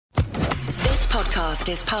podcast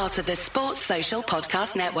is part of the Sports Social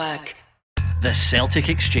Podcast Network. The Celtic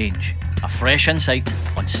Exchange, a fresh insight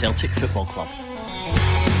on Celtic Football Club.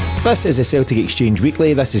 This is the Celtic Exchange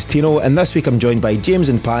Weekly. This is Tino, and this week I'm joined by James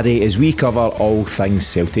and Paddy as we cover all things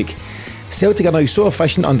Celtic. Celtic are now so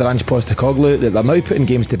efficient under Ange that they're now putting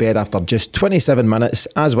games to bed after just 27 minutes,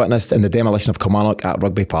 as witnessed in the demolition of Kilmarnock at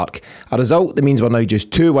Rugby Park. A result that means we're now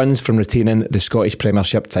just 2 wins from retaining the Scottish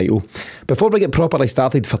Premiership title. Before we get properly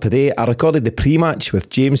started for today, I recorded the pre-match with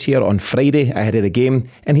James here on Friday ahead of the game,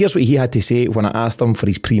 and here's what he had to say when I asked him for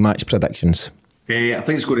his pre-match predictions. I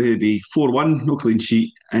think it's going to be 4-1, no clean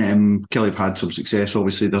sheet. Kelly have had some success,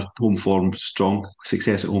 obviously their home form strong,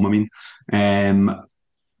 success at home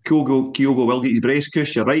Kyogo will get his brace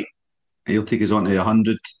cush, you're right. He'll take us on to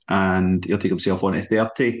 100 and he'll take himself on to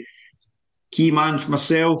 30. Key man for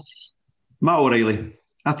myself, Matt O'Reilly.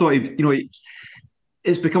 I thought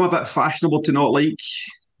it's become a bit fashionable to not like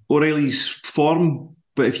O'Reilly's form,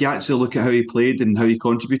 but if you actually look at how he played and how he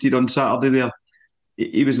contributed on Saturday there,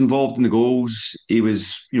 he was involved in the goals. He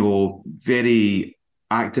was, very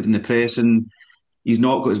active in the pressing. He's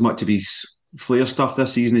not got as much of his flair stuff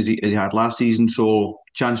this season as he had last season, so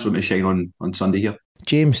chance for him to shine on Sunday here.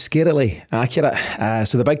 James, scarily accurate.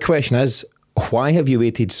 So the big question is, why have you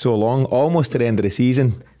waited so long, almost to the end of the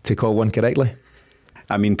season, to call one correctly?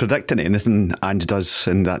 I mean, predicting anything Ange does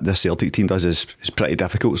and that the Celtic team does is pretty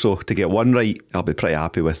difficult, so to get one right, I'll be pretty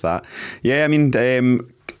happy with that. Yeah, I mean,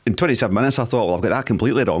 in 27 minutes I thought, well, I've got that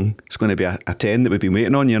completely wrong. It's going to be a 10 that we've been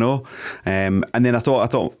waiting on, and then I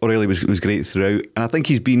thought O'Reilly was great throughout, and I think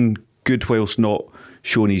he's been good whilst not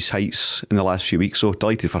showing his heights in the last few weeks, so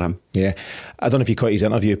delighted for him. Yeah, I don't know if you caught his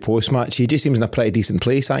interview post-match. He just seems in a pretty decent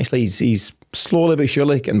place, actually. He's slowly but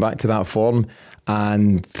surely getting back to that form,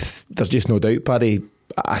 and there's just no doubt, Paddy,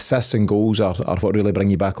 assists and goals are what really bring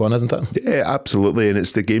you back on, isn't it? Yeah, absolutely, and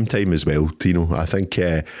it's the game time as well, Tino. I think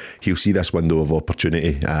he'll see this window of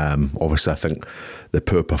opportunity. Obviously, I think the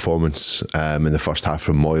poor performance in the first half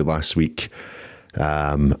from Moy last week,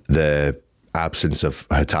 the absence of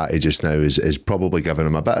Hatate just now is probably giving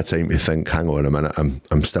him a bit of time to think, hang on a minute,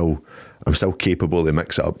 I'm still capable to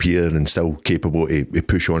mix it up here and still capable to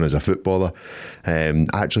push on as a footballer. I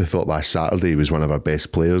actually thought last Saturday he was one of our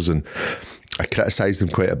best players, and I criticised him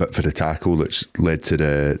quite a bit for the tackle which led to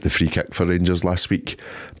the free kick for Rangers last week,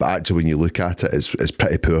 but actually when you look at it, it's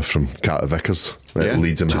pretty poor from Carter Vickers. It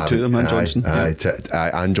leads him to them and Johnson.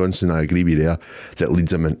 And Johnson, I agree with you there, that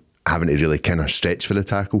leads him in having to really kind of stretch for the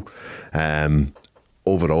tackle.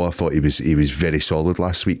 Overall, I thought he was very solid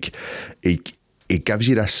last week. He gives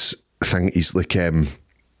you this thing. He's like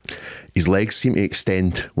his legs seem to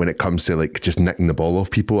extend when it comes to like just nicking the ball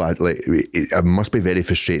off people. It must be very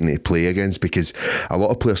frustrating to play against, because a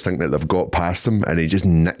lot of players think that they've got past him and he just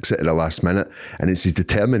nicks it at the last minute. And it's his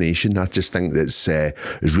determination, I just think, that's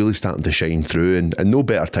is really starting to shine through. And no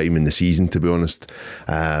better time in the season, to be honest.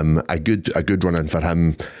 A good run in for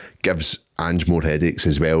him gives Ange more headaches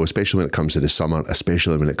as well, especially when it comes to the summer,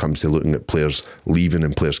 especially when it comes to looking at players leaving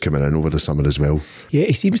and players coming in over the summer as well. Yeah,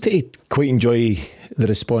 he seems to quite enjoy the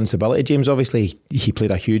responsibility, James. Obviously, he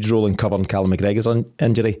played a huge role in covering Callum McGregor's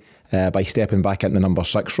injury by stepping back into the number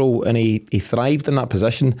 6 role, and he thrived in that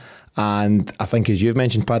position. And I think, as you've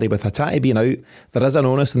mentioned, Paddy, with Hatate being out, there is an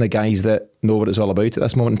onus on the guys that know what it's all about at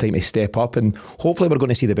this moment in time to step up, and hopefully we're going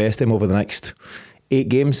to see the best of him over the next 8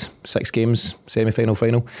 games, 6 games, semi-final,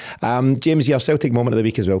 final. James, your Celtic moment of the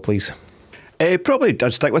week as well, please. Probably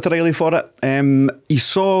I'd stick with O'Reilly for it. You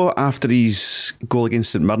saw after his goal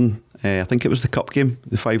against St Mirren, I think it was the cup game,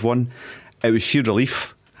 the 5-1, it was sheer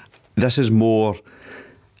relief. This is more,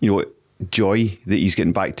 joy that he's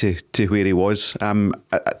getting back to where he was.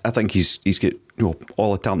 I think he's got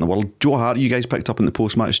all the talent in the world. Joe Hart, you guys picked up in the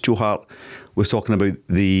post-match, Joe Hart was talking about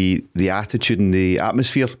the attitude and the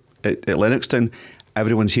atmosphere at Lennoxtown.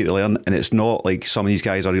 Everyone's here to learn, and it's not like some of these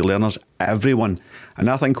guys are real learners. Everyone, and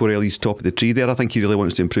I think O'Reilly's top of the tree there. I think he really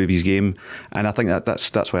wants to improve his game, and I think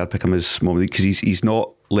that's why I'd pick him as moment, because he's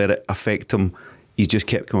not let it affect him. He's just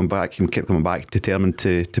kept coming back, determined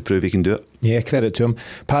to prove he can do it. Yeah, credit to him.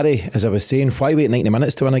 Paddy, as I was saying, why wait 90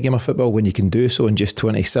 minutes to win a game of football when you can do so in just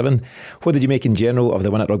 27? What did you make in general of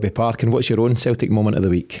the win at Rugby Park, and what's your own Celtic moment of the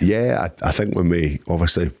week? Yeah, I think when we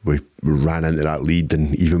ran into that lead,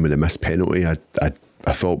 and even with a missed penalty,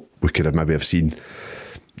 I thought we could have maybe seen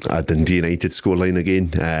a Dundee United scoreline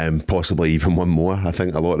again, possibly even one more. I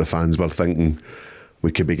think a lot of the fans were thinking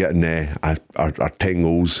we could be getting our 10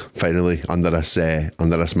 goals finally under this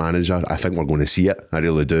manager. I think we're going to see it. I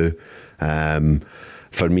really do.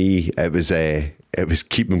 For me, it was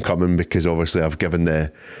keep them coming, because obviously I've given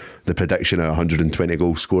the the prediction of 120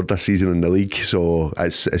 goals scored this season in the league. So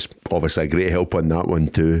it's obviously a great help on that one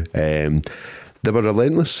too. They were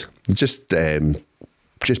relentless, just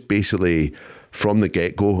basically from the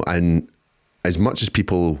get-go. And as much as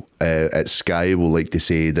people at Sky will like to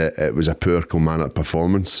say that it was a poor Kilmarnock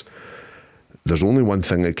performance, there's only one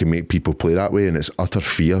thing that can make people play that way, and it's utter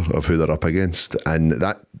fear of who they're up against. And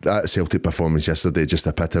that Celtic performance yesterday just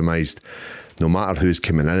epitomised, no matter who's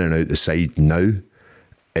coming in and out the side now,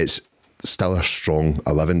 it's still a strong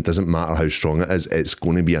 11. Doesn't matter how strong it is, it's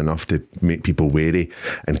going to be enough to make people wary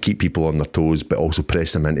and keep people on their toes, but also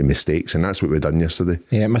press them into mistakes. And that's what we've done yesterday.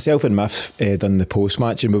 Yeah, myself and Miff done the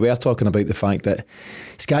post-match, and we were talking about the fact that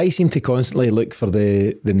Sky seem to constantly look for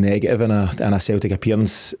the negative in a Celtic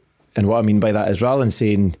appearance. And what I mean by that is, rather than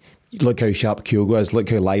saying, look how sharp Kyogo is, look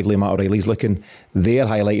how lively Matt O'Reilly's looking, they're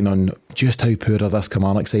highlighting on just how poor are this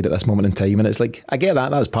Kilmarnock side at this moment in time. And it's like, I get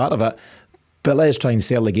that's part of it, but let's try and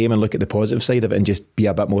sell the game and look at the positive side of it and just be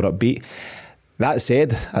a bit more upbeat. That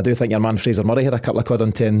said, I do think your man Fraser Murray had a couple of quid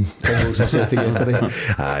on 10 goals for Celtic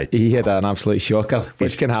yesterday. He had an absolute shocker,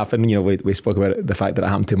 which can happen. We spoke about the fact that it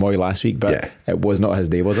happened to Moy last week, but it was not his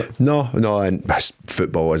day, was it? No, and that's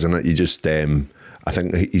football, isn't it? You just... I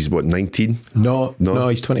think he's 19? No,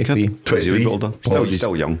 he's 23. 23. Older.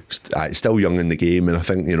 Still young. Still young in the game, and I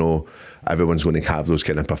think, everyone's going to have those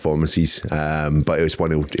kind of performances, but it's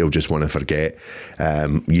one he'll just want to forget.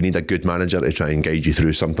 You need a good manager to try and guide you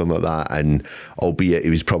through something like that, and albeit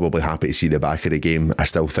he was probably happy to see the back of the game, I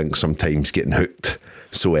still think sometimes getting hooked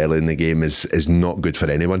so early in the game is not good for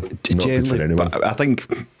anyone. Not good for anyone. But I think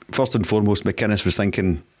first and foremost, McInnes was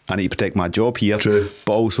thinking, I need to protect my job here. True.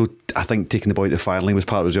 But also, I think taking the ball at the firing line was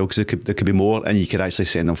part of it as well, because there could be more, and you could actually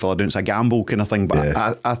send them further down. It's a gamble kind of thing,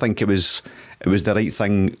 but I think it was the right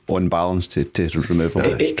thing on balance to remove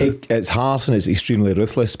him. It's harsh and it's extremely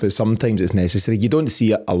ruthless, but sometimes it's necessary. You don't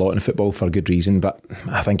see it a lot in football for good reason, but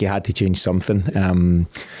I think he had to change something.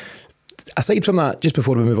 Aside from that, just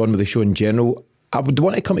before we move on with the show in general, I would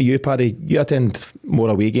want to come to you, Paddy. You attend more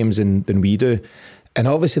away games than we do. And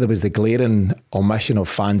obviously there was the glaring omission of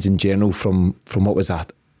fans in general from what was a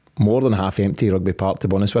more than half empty Rugby Park, to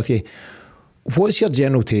be honest with you. What's your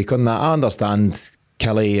general take on that? I understand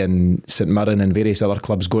Kelly and St Mirren and various other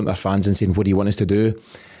clubs going to their fans and saying, what do you want us to do?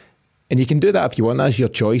 And you can do that if you want, that's your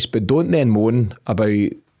choice, but don't then moan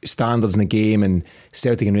about standards in the game and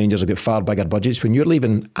Celtic and Rangers have got far bigger budgets when you're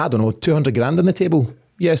leaving, 200 grand on the table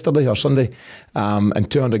yesterday or Sunday,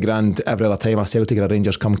 and 200 grand every other time a Celtic or a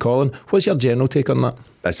Rangers come calling. What's your general take on that?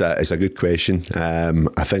 It's a good question.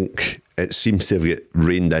 I think it seems to have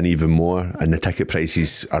reined in even more, and the ticket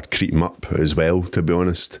prices are creeping up as well, to be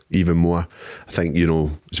honest, even more. I think,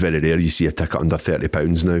 it's very rare you see a ticket under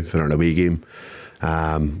 £30 now for an away game.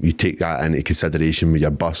 You take that into consideration with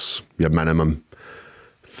your bus, your minimum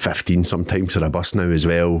 15 sometimes for a bus now as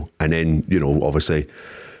well, and then, obviously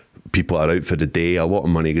people are out for the day, a lot of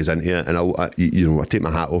money goes into it, and I take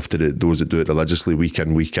my hat off to those that do it religiously week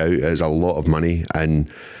in, week out. It's a lot of money, and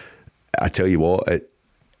I tell you what,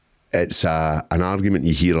 it's an argument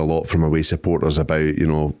you hear a lot from away supporters about,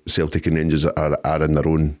 Celtic and Rangers are in their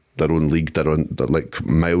own league, they're like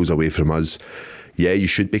miles away from us. Yeah, you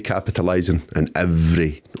should be capitalising on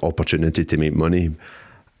every opportunity to make money.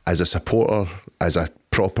 As a supporter, as a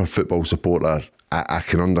proper football supporter, I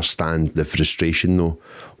can understand the frustration though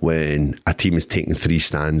when a team is taking 3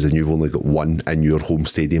 stands and you've only got 1 in your home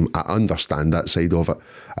stadium. I understand that side of it.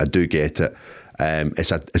 I do get it.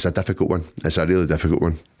 It's a difficult one. It's a really difficult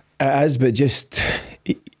one. It is, but just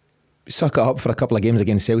suck it up for a couple of games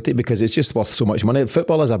against Celtic, because it's just worth so much money.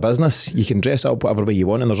 Football is a business. You can dress it up whatever way you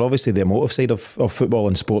want, and there's obviously the emotive side of football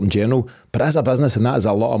and sport in general, but as a business, and that is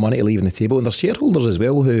a lot of money to leave on the table, and there's shareholders as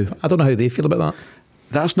well who, I don't know how they feel about that.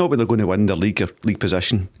 That's not where they're going to win their league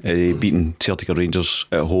position, beating Celtic or Rangers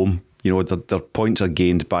at home. Their points are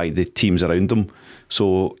gained by the teams around them.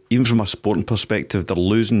 So even from a sporting perspective, they're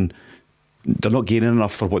losing. They're not gaining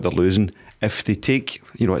enough for what they're losing. If they take,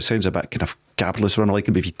 it sounds a bit kind of capitalist run like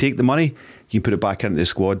it, but if you take the money, you can put it back into the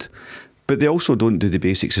squad. But they also don't do the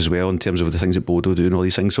basics as well in terms of the things that Bodo do and all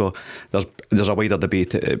these things. So there's a wider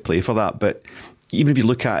debate at play for that. But even if you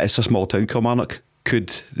look at it, it's a small town, Kilmarnock. Could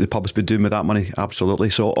the pubs be doing with that money?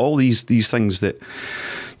 Absolutely. So all these things that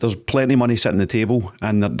there's plenty of money sitting on the table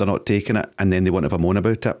and they're not taking it, and then they want to have a moan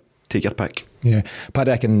about it. Take your pick. Yeah,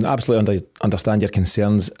 Paddy, I can absolutely understand your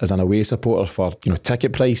concerns as an away supporter for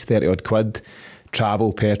ticket price, 30 odd quid,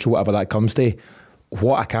 travel, petrol, whatever that comes to.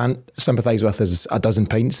 What I can't sympathise with is a dozen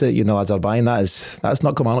pints that the lads are buying. That's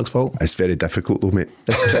not Kilmarnock's fault. It's very difficult though, mate.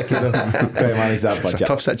 It's tricky though. Got to manage that budget. It's a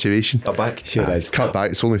tough situation. Cut back. Sure it is. Cut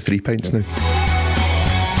back. It's only 3 pints now.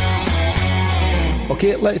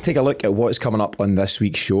 Okay, let's take a look at what's coming up on this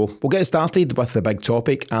week's show. We'll get started with the big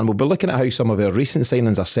topic, and we'll be looking at how some of our recent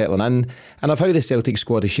signings are settling in and of how the Celtic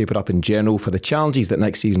squad is shaping up in general for the challenges that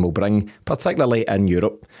next season will bring, particularly in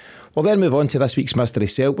Europe. We'll then move on to this week's Mystery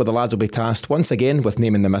Celt, where the lads will be tasked once again with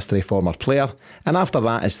naming the mystery former player. And after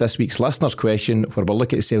that, it's this week's listener's question, where we'll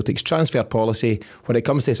look at Celtic's transfer policy when it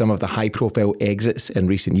comes to some of the high-profile exits in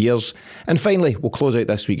recent years. And finally, we'll close out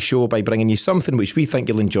this week's show by bringing you something which we think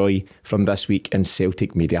you'll enjoy from this week in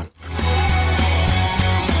Celtic media.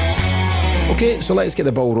 Okay, so let's get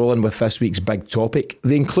the ball rolling with this week's big topic.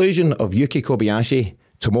 The inclusion of Yuki Kobayashi,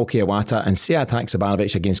 Tomoki Iwata and Sead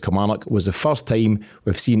Haksabanovic against Kilmarnock was the first time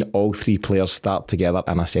we've seen all three players start together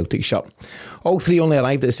in a Celtic shirt. All three only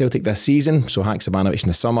arrived at Celtic this season, so Haksabanovic in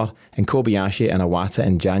the summer and Kobayashi and Iwata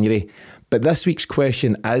in January. But this week's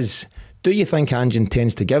question is, do you think Ange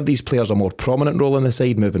intends to give these players a more prominent role in the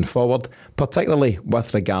side moving forward, particularly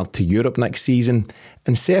with regard to Europe next season?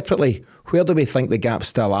 And separately, where do we think the gaps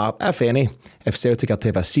still are, if any, if Celtic are to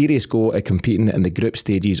have a serious go at competing in the group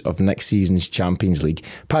stages of next season's Champions League?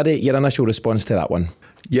 Paddy, your initial response to that one?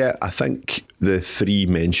 Yeah, I think the three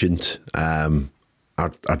mentioned are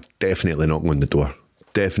definitely not going the door.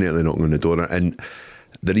 Definitely not going the door. And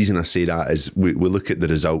the reason I say that is we look at the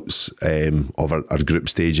results of our group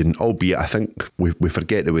stage, and albeit I think we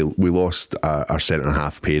forget that we lost our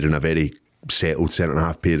centre-half pair in a very settled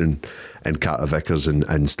centre-half pairing in Carter Vickers and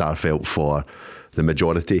Starfelt for the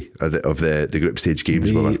majority of the group stage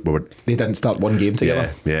games. They didn't start one game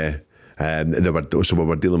together. Yeah. So we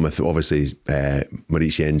were dealing with obviously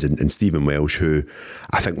Maurice Jens and Stephen Welsh, who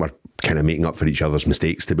I think were kind of making up for each other's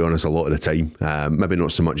mistakes, to be honest, a lot of the time. Maybe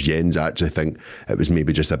not so much Jens. I actually think it was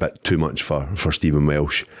maybe just a bit too much for Stephen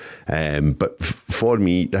Welsh. But for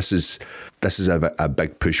me, this is a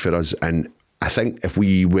big push for us, and I think if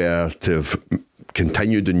we were to have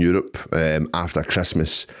continued in Europe after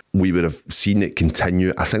Christmas, we would have seen it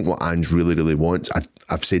continue. I think what Ange really wants,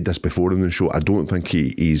 I've said this before on the show, I don't think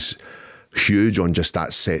he's huge on just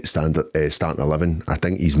that set standard starting 11. I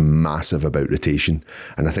think he's massive about rotation,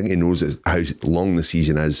 and I think he knows how long the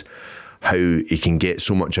season is, how he can get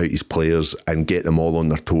so much out his players and get them all on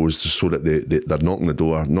their toes so that they're knocking the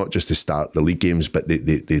door, not just to start the league games, but they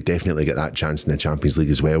definitely get that chance in the Champions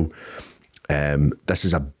League as well. This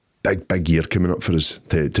is a big year coming up for us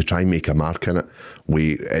to try and make a mark in it.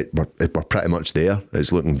 We're pretty much there.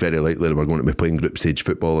 It's looking very likely that we're going to be playing group stage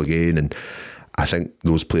football again, and I think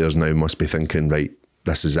those players now must be thinking, right,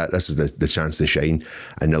 this is it. This is the chance to shine.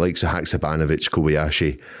 And the likes of Haksabanovic,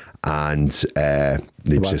 Kobayashi and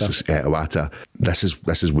Iwata,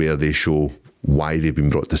 this is where they show why they've been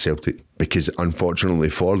brought to Celtic, because unfortunately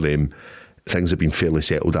for them, things have been fairly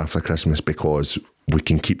settled after Christmas because we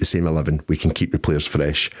can keep the same 11, we can keep the players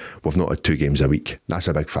fresh. We've not had 2 games a week. That's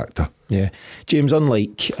a big factor. Yeah. James,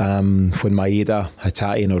 unlike when Maeda,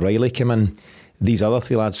 Hatate and O'Reilly came in, these other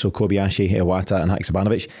three lads, so Kobayashi, Iwata and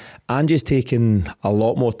Haksabanovic, Ange's taken a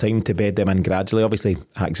lot more time to bed them in gradually. Obviously,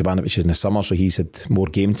 Haksabanovic is in the summer, so he's had more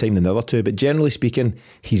game time than the other two, but generally speaking,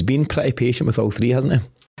 he's been pretty patient with all three, hasn't he?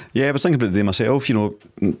 Yeah, I was thinking about it myself.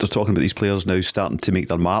 They're talking about these players now starting to make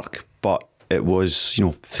their mark, but it was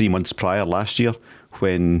 3 months prior last year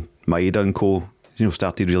when Maeda and co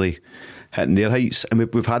started really hitting their heights,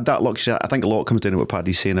 and we've had that luxury. I think a lot comes down to what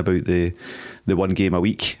Paddy's saying about the one game a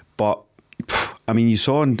week, but I mean, you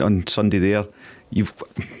saw on Sunday there,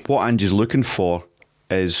 what Ange is looking for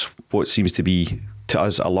is what seems to be to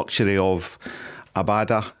us a luxury of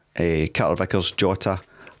Abada, Carter Vickers, Jota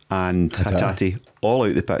and Hatate all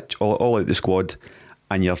out the pitch, all out the squad,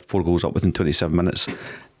 and you're 4 goals up within 27 minutes.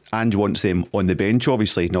 Ange wants them on the bench,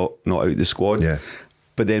 obviously, not out the squad. Yeah.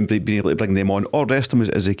 But then being able to bring them on, or rest them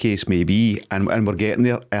as the case may be, and we're getting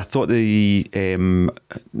there. I thought I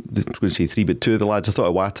was going to say 3, but 2 of the lads, I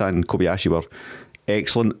thought Iwata and Kobayashi were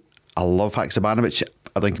excellent. I love Haksabanovic.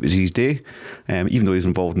 I think it was his day, even though he was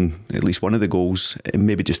involved in at least one of the goals.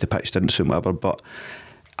 Maybe just the pitch didn't suit whatever. But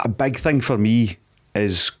a big thing for me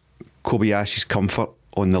is Kobayashi's comfort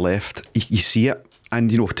on the left. You see it. And,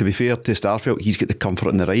 to be fair to Starfelt, he's got the comfort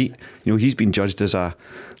on the right. He's been judged as a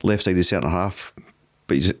left-sided centre-half,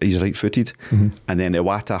 but he's right-footed. Mm-hmm. And then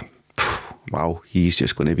Iwata, wow, he's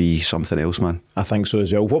just going to be something else, man. I think so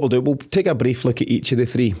as well. What we'll do, we'll take a brief look at each of the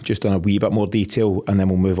three, just in a wee bit more detail, and then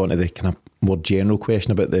we'll move on to the kind of more general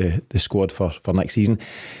question about the squad for next season.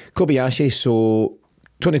 Kobayashi, so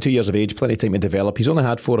 22 years of age, plenty of time to develop. He's only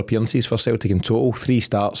had 4 appearances for Celtic in total, 3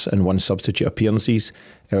 starts and 1 substitute appearance.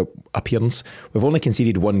 We've only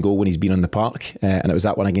conceded 1 goal when he's been on the park, and it was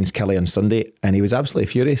that one against Killie on Sunday, and he was absolutely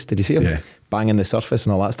furious. Did you see him? Yeah. Banging the surface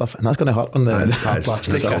and all that stuff, and that's going to hurt on the hard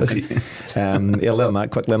plastic surface. He'll learn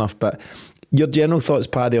that quickly enough. But Your general thoughts,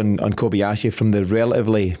 Paddy, on Kobayashi from the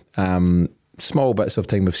relatively small bits of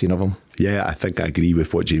time we've seen of him? Yeah, I think I agree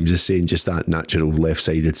with what James is saying. Just that natural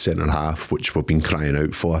left-sided centre half, which we've been crying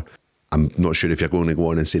out for. I'm not sure if you're going to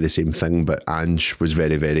go on and say the same thing, but Ange was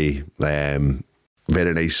very, very,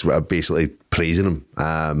 very nice, basically praising him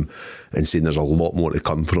and saying there's a lot more to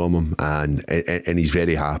come from him, and he's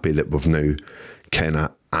very happy that we've now kind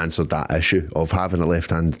of answered that issue of having a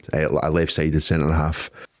left-sided centre half.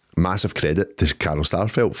 Massive credit to Carl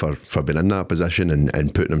Starfelt for being in that position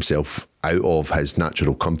and putting himself out of his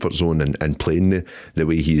natural comfort zone and playing the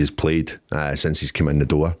way he has played since he's come in the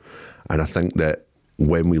door. And I think that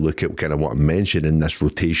when we look at kind of what I mentioned in this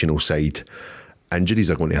rotational side,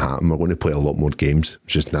 injuries are going to happen. We're going to play a lot more games.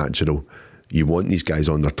 It's just natural. You want these guys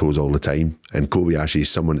on their toes all the time. And Kobayashi is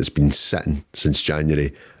someone that's been sitting since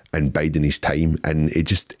January and biding his time. And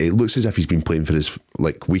it looks as if he's been playing for his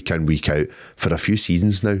week in, week out for a few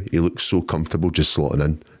seasons now. He looks so comfortable just slotting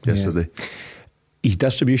in yesterday. Yeah. His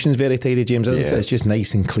distribution's very tidy, James, isn't it? It's just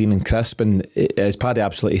nice and clean and crisp. And as Paddy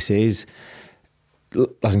absolutely says,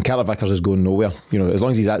 listen, Carter Vickers is going nowhere. As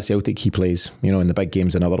long as he's at Celtic, he plays, in the big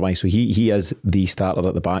games and otherwise. So he is the starter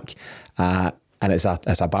at the back. And it's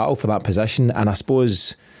a battle for that position. And I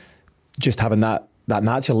suppose just having that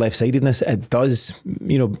natural left-sidedness, it does,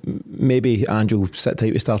 maybe Ange will sit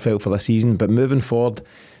tight with Starfelt for this season, but moving forward,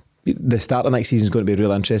 the start of next season is going to be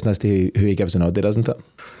real interesting as to who he gives an order, isn't it?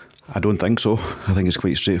 I don't think so. I think it's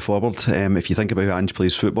quite straightforward. If you think about how Ange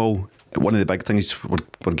plays football, one of the big things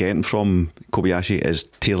we're getting from Kobayashi is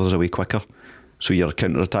tailors away quicker. So your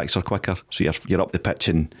counter-attacks are quicker. So you're up the pitch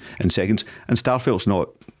in seconds. And Starfelt's not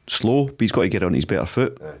slow, but he's got to get on his better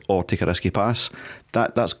foot or take a risky pass.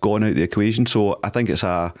 That's gone out of the equation. So I think it's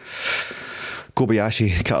a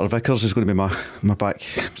Kobayashi, Carter Vickers is going to be my back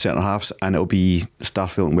centre halves, and it'll be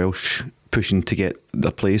Starfelt and Welsh pushing to get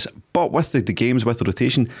their place. But with the games, with the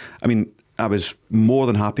rotation, I mean, I was more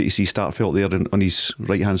than happy to see Starfelt there on his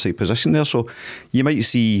right hand side position there. So you might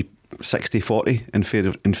see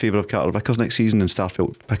 60-40 in favour of Carter Vickers next season and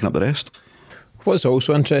Starfelt picking up the rest. What's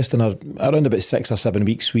also interesting, around about 6 or 7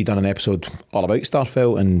 weeks, we done an episode all about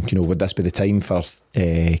Starfelt, and would this be the time for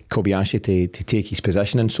Kobayashi to take his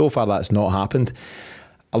position? And so far, that's not happened.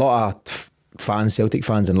 A lot of Celtic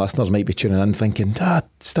fans and listeners might be tuning in thinking,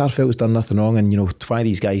 Starfelt's done nothing wrong, and why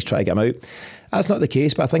these guys try to get him out. That's not the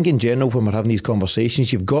case, but I think in general, when we're having these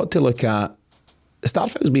conversations, you've got to look at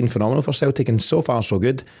Starfelt's been phenomenal for Celtic, and so far so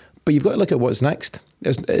good. But you've got to look at what's next.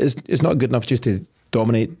 It's not good enough just to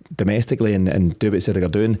dominate domestically and do what Celtic are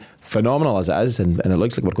doing, phenomenal as it is, and it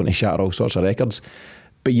looks like we're going to shatter all sorts of records.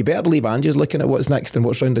 But you better leave Ange's looking at what's next and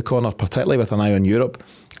what's round the corner, particularly with an eye on Europe.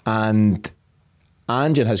 And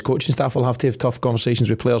Ange and his coaching staff will have to have tough conversations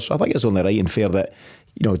with players. So I think it's only right and fair that,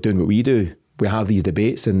 doing what we do, we have these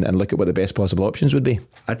debates and look at what the best possible options would be.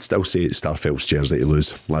 I'd still say it's Starfelt's jersey to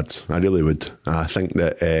lose, lads. I really would. I think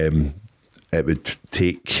that it would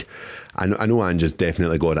take... I know Ange has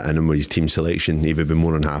definitely got it in him with his team selection. He would be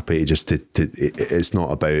more than happy just it's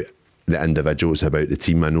not about the individual, it's about the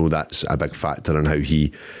team. I know that's a big factor in how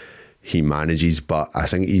he manages, but I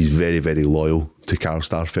think he's very, very loyal to Carl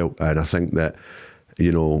Starfelt, and I think that,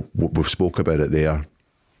 we've spoke about it there.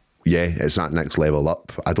 Yeah, it's that next level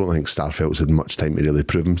up. I don't think Starfelt's had much time to really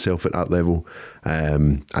prove himself at that level.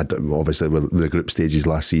 Obviously, with the group stages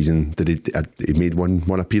last season, did he made one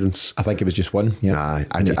appearance? I think it was just one. Yeah,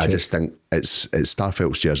 I just think it's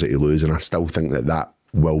Starfelt's jersey to lose, and I still think that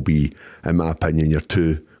will be, in my opinion, your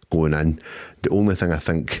two going in. The only thing I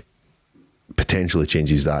think potentially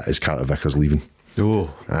changes that is Carter Vickers leaving.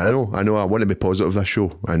 Oh, I know. I want to be positive this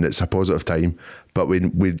show, and it's a positive time, but we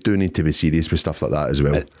do need to be serious with stuff like that as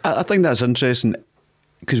well. I think that's interesting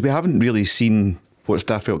because we haven't really seen what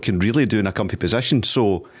Starfelt can really do in a comfy position.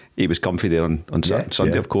 So he was comfy there on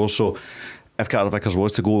Sunday, of course. So if Carter Vickers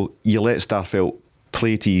was to go, you let Starfelt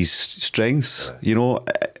play to his strengths.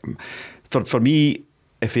 For me,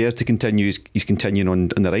 if he is to continue, he's continuing on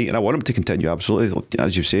the right, and I want him to continue, absolutely.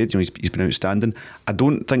 As you've said, he's been outstanding. I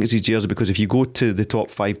don't think it's his jersey, because if you go to the top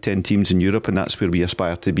 5-10 teams in Europe, and that's where we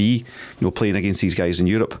aspire to be, playing against these guys in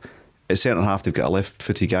Europe, at centre half they've got a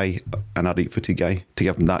left-footed guy and a right-footed guy to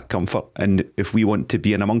give them that comfort. And if we want to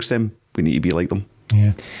be in amongst them, we need to be like them.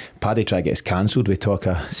 Yeah, Paddy tried to get us cancelled. We talk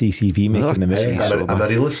a CCV making the mistake. I'm a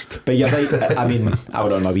realist. But you're right. I mean, I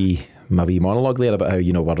would on my wee monologue there about how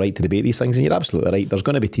we're right to debate these things, and you're absolutely right. There's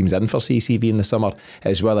going to be teams in for CCV in the summer.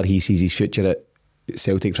 It's whether he sees his future at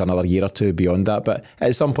Celtic for another year or two beyond that, but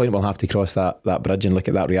at some point we'll have to cross that bridge and look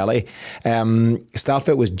at that reality.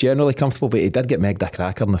 Starfelt was generally comfortable, but he did get megged a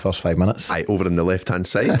cracker in the first 5 minutes. Aye, over on the left hand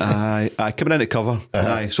side. Aye, coming in to cover.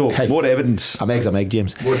 Aye, so more evidence. A meg's a meg,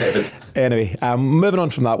 James. More evidence. Anyway, moving on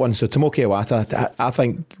from that one, so Tomoki Iwata, I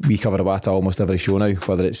think we cover Iwata almost every show now,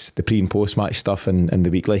 whether it's the pre and post match stuff and the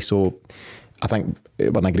weekly, so I think we're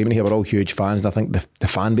in agreement here. We're all huge fans, and I think the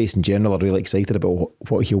fan base in general are really excited about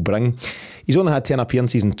what he'll bring. He's only had 10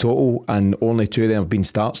 appearances in total, and only 2 of them have been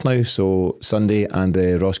starts now, so Sunday and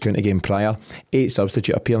the Ross County game prior. 8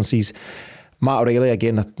 substitute appearances. Matt O'Reilly,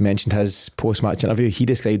 again, I mentioned his post-match interview. He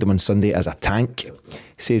described him on Sunday as a tank.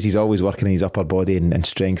 Says he's always working on his upper body and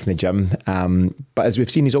strength in the gym. But as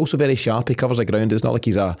we've seen, he's also very sharp. He covers the ground. It's not like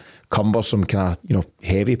he's a cumbersome kind of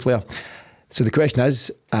heavy player. So the question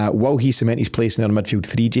is, will he cement his place in our midfield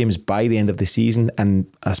 3, James, by the end of the season? And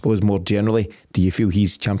I suppose more generally, do you feel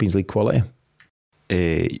he's Champions League quality?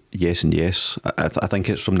 Yes and yes. I think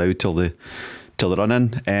it's from now till the run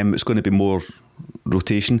in. It's going to be more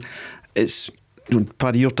rotation. It's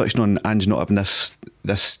Paddy, you're touching on Ange not having this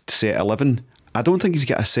set 11. I don't think he's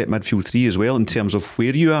got a set midfield 3 as well in terms of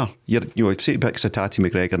where you are. If say picks Hatate,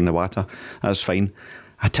 McGregor and Iwata, that's fine.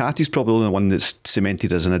 Hatate's probably the only one that's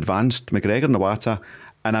cemented as an advanced. McGregor and Iwata,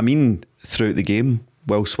 and I mean throughout the game,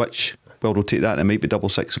 we'll switch, we'll rotate that. It might be double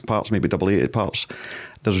 6 parts, maybe double 8 parts.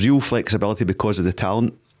 There's real flexibility because of the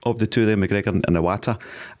talent of the two of them, McGregor and Iwata,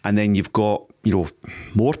 and then you've got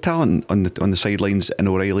more talent on the sidelines in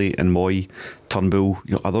O'Reilly and Moy, Turnbull,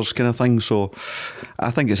 others kind of thing. So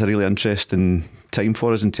I think it's a really interesting time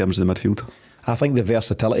for us in terms of the midfield. I think the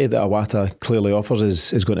versatility that Iwata clearly offers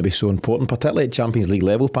is going to be so important, particularly at Champions League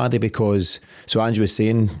level, Paddy, because, so Ange was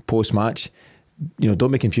saying post-match,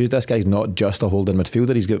 don't be confused, this guy's not just a holding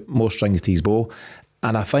midfielder, he's got more strings to his bow.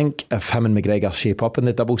 And I think if him and McGregor shape up in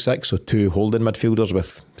the double 6, so 2 holding midfielders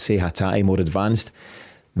with, say, Hatate more advanced,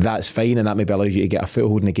 that's fine, and that maybe allows you to get a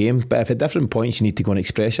foothold in the game. But if at different points you need to go and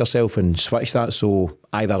express yourself and switch that, so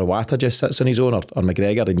either Iwata just sits on his own or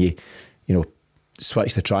McGregor, and you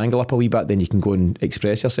switch the triangle up a wee bit, then you can go and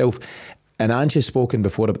express yourself. And Ange has spoken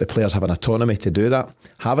before about the players having autonomy to do that.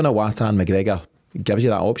 Having Iwata and McGregor gives you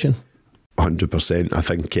that option. 100%.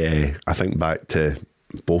 I think back to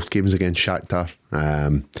both games against Shakhtar,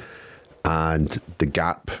 and the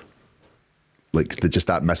gap, just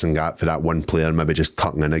that missing gap for that one player maybe just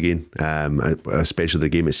tucking in again, especially the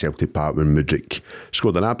game at Celtic Park when Mudryk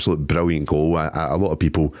scored an absolute brilliant goal. A lot of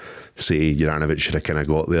people say Juranovic should have kind of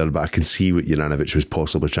got there, but I can see what Juranovic was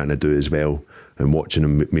possibly trying to do as well, and watching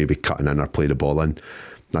him maybe cutting in or play the ball in.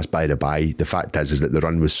 That's by the by. The fact is that the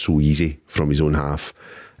run was so easy from his own half,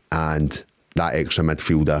 and that extra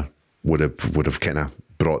midfielder would have kind of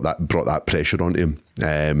brought that pressure onto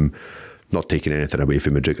him. Not taking anything away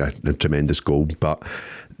from Mudryk, a tremendous goal, but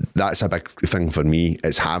that's a big thing for me.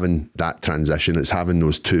 It's having that transition. It's having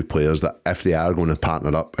those 2 players that, if they are going to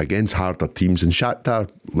partner up against harder teams, and Shakhtar,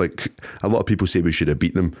 a lot of people say we should have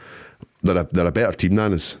beat them. They're a better team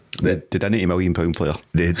than us. They're a £90 million player.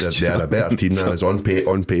 They're a better team than us on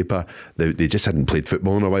paper. They just hadn't played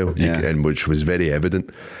football in a while, and which was very evident.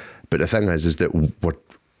 But the thing is that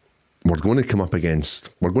we're going to come up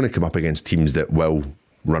against teams that will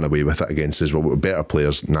run away with it against us. We're better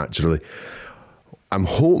players naturally. I'm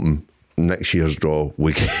hoping next year's draw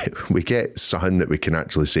we get something that we can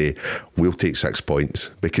actually say we'll take 6 points,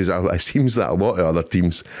 because it seems that a lot of other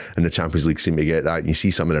teams in the Champions League seem to get that, and you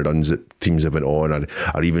see some of the runs that teams have went on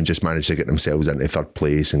or even just managed to get themselves into 3rd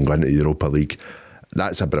place and go into the Europa League.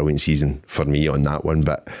 That's a brilliant season for me on that one.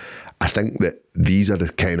 But I think that these are the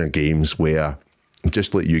kind of games where,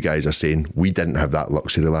 just like you guys are saying, we didn't have that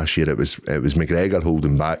luxury last year. It was McGregor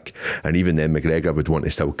holding back, and even then McGregor would want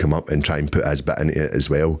to still come up and try and put his bit into it as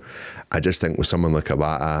well. I just think with someone like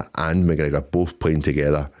Iwata and McGregor both playing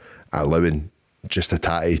together, allowing just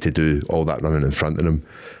Hatate to do all that running in front of him,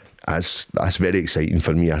 that's very exciting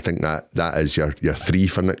for me. I think that is your 3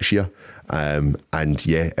 for next year. And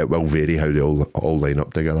yeah, it will vary how they all line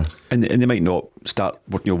up together. And they might not start,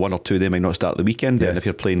 1 or 2, they might not start the weekend. Yeah. And if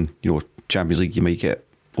you're playing, Champions League, you might get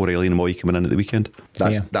O'Reilly and Moy coming in at the weekend.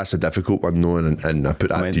 That's a difficult one, though, and I put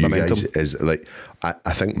that to you guys, is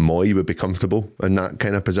I think Moy would be comfortable in that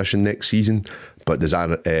kind of position next season, but does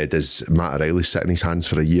Matt O'Reilly sit in his hands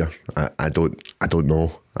for a year? I don't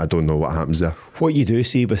know. I don't know what happens there. What you do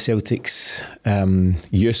see with Celtic's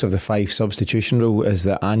use of the 5 substitution rule is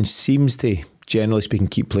that Ange seems to, generally speaking,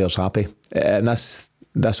 keep players happy, and this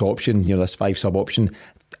option, this 5 sub option,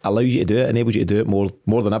 allows you to do it, enables you to do it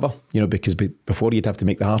more than ever, because before you'd have to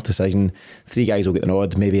make the hard decision. 3 guys will get the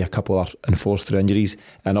nod, maybe a couple are enforced through injuries,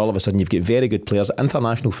 and all of a sudden you've got very good players,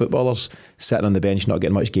 international footballers sitting on the bench not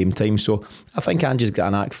getting much game time. So I think Ange's got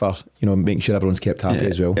a knack for making sure everyone's kept happy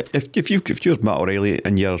as well. If you're Matt O'Reilly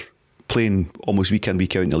and you're playing almost week in,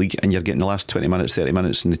 week out in the league, and you're getting the last 20 minutes, 30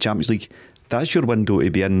 minutes in the Champions League, that's your window to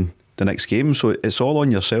be in the next game. So it's all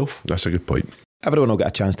on yourself. That's a good point. Everyone will get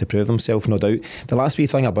a chance to prove themselves, no doubt. The last wee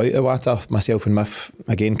thing about Iwata, myself and Miff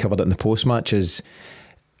again covered it in the post-match, is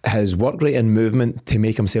his work rate and movement to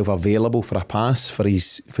make himself available for a pass for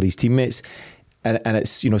his teammates. And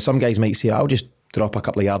it's, some guys might say, I'll just drop a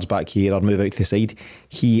couple of yards back here or move out to the side.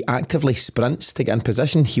 He actively sprints to get in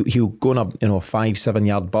position. He'll go in a 5-7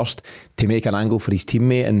 yard burst to make an angle for his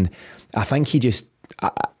teammate, and I think he just,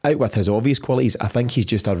 out with his obvious qualities, I think he's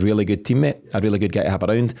just a really good teammate, a really good guy to have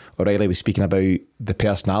around. O'Reilly was speaking about the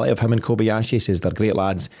personality of him and Kobayashi. He says they're great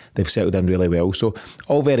lads, they've settled in really well, so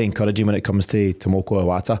all very encouraging when it comes to Tomoko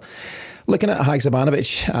Iwata. Looking at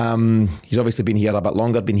Haksabanovic, he's obviously been here a bit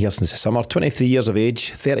longer, been here since the summer. 23 years of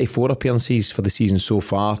age, 34 appearances for the season so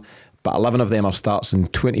far, but 11 of them are starts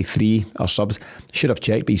and 23 are subs. Should have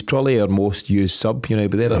checked, but he's probably our most used sub,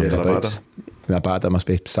 but there are thereabouts. Abada must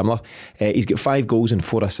be similar. He's got 5 goals and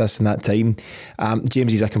 4 assists in that time.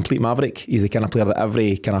 James, he's a complete maverick. He's the kind of player that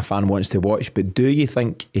every kind of fan wants to watch, but do you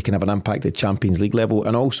think he can have an impact at Champions League level?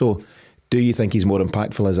 And also, do you think he's more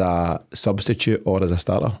impactful as a substitute or as a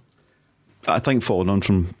starter? I think following on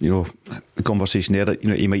from the conversation there, that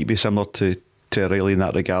he might be similar to O'Reilly in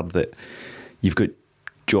that regard, that you've got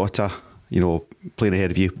Jota playing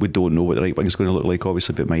ahead of you. We don't know what the right wing is going to look like,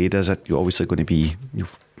 obviously, but Maeda is it. You're obviously going to be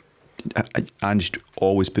Ange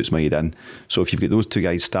always puts Maeda in, so if you've got those 2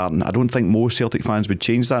 guys starting, I don't think most Celtic fans would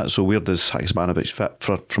change that. So where does Haksabanovic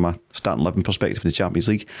fit from a starting 11 perspective in the Champions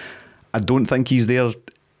League? I don't think he's there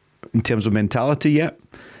in terms of mentality yet.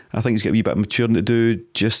 I think he's got a wee bit of maturing to do,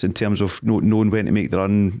 just in terms of knowing when to make the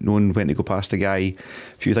run, knowing when to go past the guy. A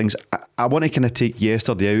few things. I want to kind of take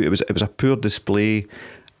yesterday out. It was a poor display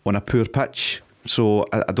on a poor pitch, so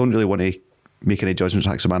I don't really want to make any judgments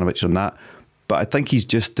on Haksabanovic on that. But I think he's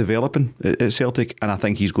just developing at Celtic, and I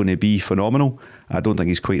think he's going to be phenomenal. I don't think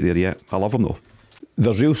he's quite there yet. I love him though.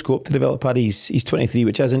 There's real scope to develop, Paddy. He's 23,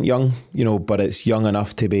 which isn't young, but it's young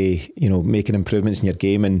enough to be, making improvements in your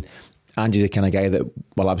game. And Ange's the kind of guy that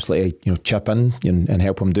will absolutely, chip in and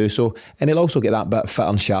help him do so. And he'll also get that bit fitter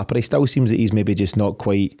and sharper. He still seems that he's maybe just not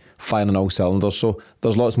quite firing on all cylinders. So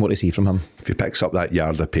there's lots more to see from him. If he picks up that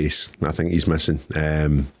yard of pace, I think he's missing.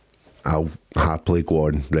 I'll happily go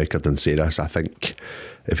on record and say this. I think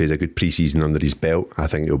if he's a good pre-season under his belt, I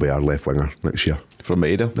think he'll be our left winger next year. From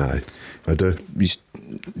Maeda? Aye, I do.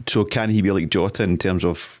 So can he be like Jota in terms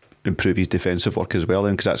of improve his defensive work as well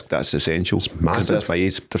then? Because that's essential. It's massive. That's my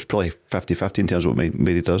age. There's probably 50-50 in terms of what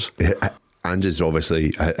Maeda does. Ange's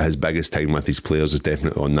obviously, his biggest time with his players is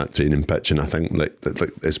definitely on that training pitch, and I think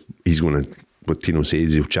he's going to, what Tino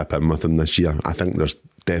says, he'll chip in with him this year. I think there's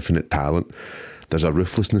definite talent. There's a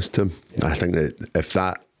ruthlessness to him. I think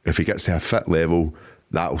that if he gets to a fit level,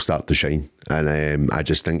 that'll start to shine. And I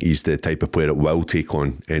just think he's the type of player that will take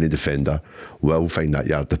on any defender, will find that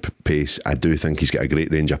yard of pace. I do think he's got a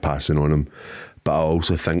great range of passing on him. But I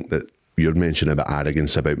also think that you're mentioning about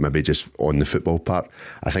arrogance, about maybe just on the football part.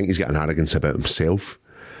 I think he's got an arrogance about himself,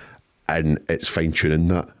 and it's fine-tuning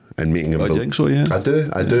that and making him... I think so, yeah. I do,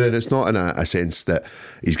 and it's not in a sense that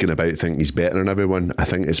he's going about thinking he's better than everyone. I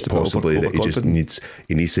think it's possibly that he just needs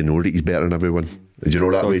to know that he's better than everyone. Do you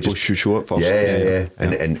know that way? Just show it first. Yeah.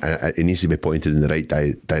 And it needs to be pointed in the right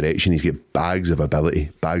direction. He's got bags of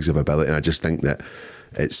ability, and I just think that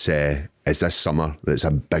it's this summer that's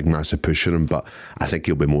a big, massive push for him. But I think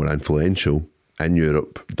he'll be more influential in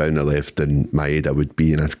Europe down the left than Maeda would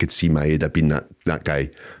be, and I could see Maeda being that guy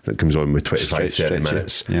that comes on with 25-30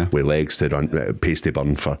 minutes with legs to run, pace to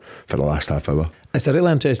burn for the last half hour. It's a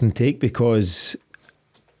really interesting take, because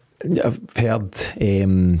I've heard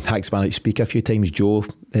Haksabanovic speak a few times. Joe,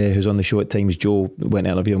 who's on the show at times, Joe went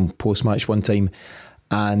to interview him post-match one time,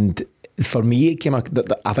 and for me it came I think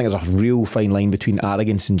there's a real fine line between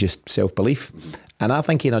arrogance and just self-belief, and I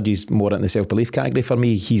think he nudges more into the self-belief category. For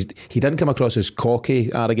me, he didn't come across as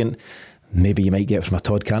cocky, arrogant. Maybe you might get from a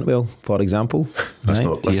Todd Cantwell, for example. Let's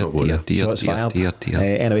not go there.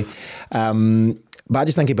 Anyway, but I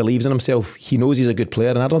just think he believes in himself. He knows he's a good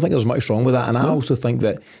player, and I don't think there's much wrong with that. And I also think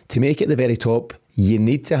that to make it the very top, you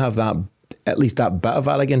need to have that, at least that bit of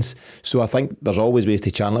arrogance. So I think there's always ways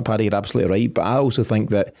to channel it, Paddy. You're absolutely right. But I also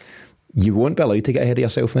think that you won't be allowed to get ahead of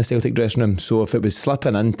yourself in the Celtic dressing room. So if it was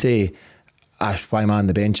slipping into why am I on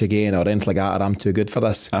the bench again or anything like that, or I'm too good for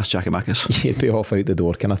this. Ask Jackie Mackus. He'd be off out the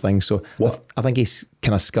door kind of thing. So I think he's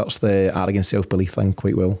kind of skirts the arrogant self-belief thing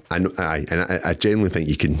quite well. I genuinely think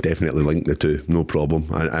you can definitely link the two, no problem.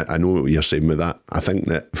 I know what you're saying with that. I think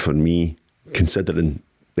that for me, considering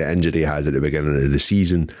the injury he had at the beginning of the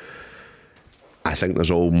season, I think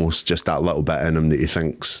there's almost just that little bit in him that he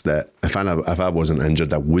thinks that if I wasn't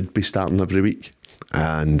injured, I would be starting every week.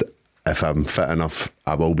 And if I'm fit enough,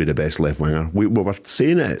 I will be the best left winger. We were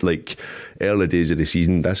saying it like early days of the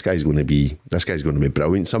season. This guy's going to be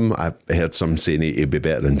brilliant. I've heard some saying he'd be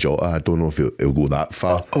better than Jota. I don't know if he'll go that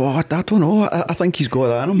far. Oh, I don't know. I think he's got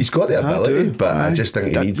that in him. He's got the ability, but I just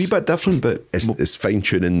think he needs a wee bit different. But it's fine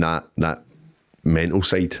tuning that mental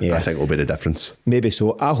side. I think will be the difference. Maybe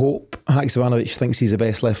so. I hope Haksabanovic thinks he's the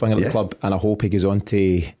best left winger at the club, and I hope he goes on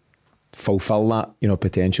to fulfil that,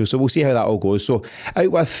 potential. So we'll see how that all goes. So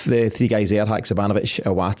out with the three guys there, Haksabanovic,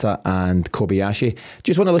 Iwata and Kobayashi.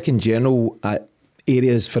 Just want to look in general at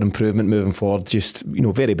areas for improvement moving forward, just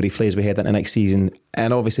very briefly as we head into next season,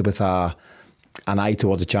 and obviously with an eye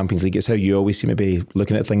towards the Champions League. It's how you always seem to be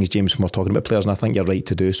looking at things, James, when we're talking about players, and I think you're right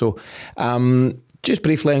to do so. Just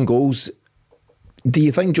briefly on goals, do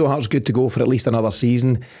you think Joe Hart's good to go for at least another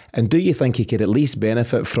season? And do you think he could at least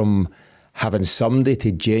benefit from having somebody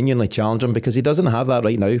to genuinely challenge him? Because he doesn't have that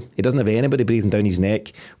right now. He doesn't have anybody breathing down his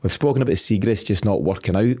neck. We've spoken about Siegrist just not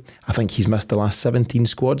working out. I think he's missed the last 17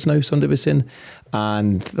 squads now, somebody was saying.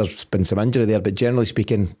 And there's been some injury there, but generally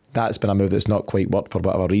speaking, that's been a move that's not quite worked for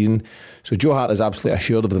whatever reason. So Joe Hart is absolutely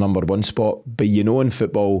assured of the number one spot. But in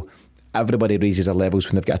football, everybody raises their levels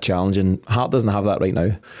when they've got a challenge, and Hart doesn't have that right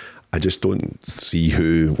now. I just don't see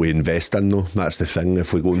who we invest in though. That's the thing.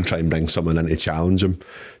 If we go and try and bring someone in to challenge him,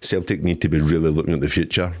 Celtic need to be really looking at the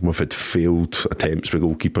future. We've had failed attempts with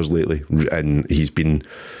goalkeepers lately, and he's been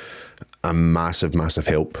a massive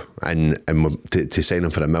help. And to sign him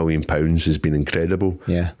for £1 million has been incredible.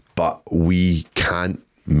 Yeah. But we can't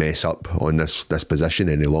mess up on this position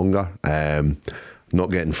any longer. Not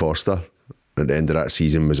getting Forster at the end of that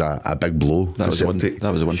season was a big blow to Celtic.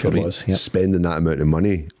 That was the one for me. Spending that amount of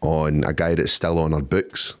money on a guy that's still on our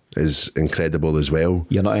books is incredible as well.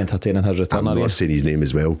 You're not entertaining his return, I'm not saying his name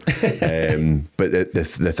as well. But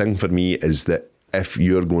the thing for me is that if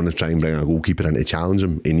you're going to try and bring a goalkeeper in to challenge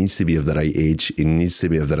him, he needs to be of the right age, he needs to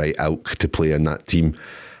be of the right ilk to play in that team,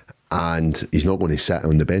 and he's not going to sit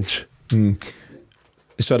on the bench.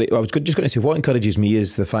 Sorry, I was just going to say, what encourages me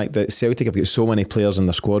is the fact that Celtic have got so many players in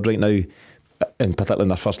their squad right now, and particularly in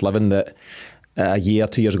their first 11, that a year,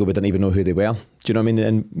 2 years ago we didn't even know who they were. Do you know what I mean?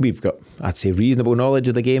 And we've got, I'd say, reasonable knowledge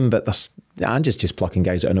of the game, but Ange is just plucking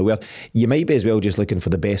guys out of nowhere. You might be as well just looking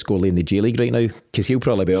for the best goalie in the J League right now, because he'll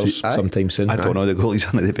probably be ours sometime soon. I don't know, the goalies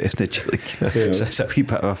aren't the best in the J League. So it's a wee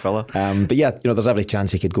bit of a filler. But yeah, there's every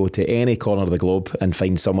chance he could go to any corner of the globe and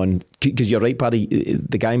find someone, because you're right, Paddy,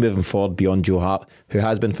 the guy moving forward beyond Joe Hart, who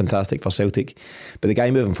has been fantastic for Celtic, but the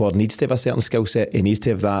guy moving forward needs to have a certain skill set. He needs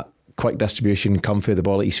to have that quick distribution, come through the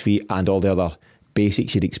ball at his feet, and all the other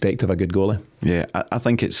basics you'd expect of a good goalie. Yeah, I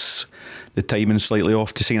think it's the timing slightly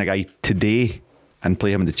off. To sign a guy today and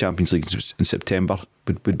play him in the Champions League in September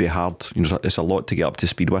would be hard. It's a lot to get up to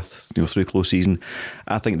speed with, through close season.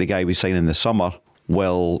 I think the guy we sign in the summer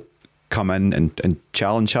will come in and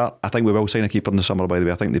challenge Hart. I think we will sign a keeper in the summer, by the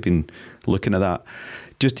way. I think they've been looking at that.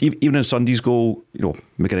 Just even in Sunday's goal,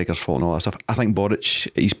 McGregor's fault and all that stuff, I think Boric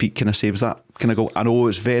at his peak kind of saves that kind of goal. I know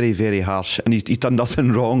it's very, very harsh, and he's done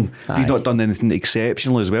nothing wrong. Aye. He's not done anything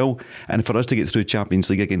exceptional as well. And for us to get through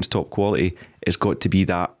Champions League against top quality, it's got to be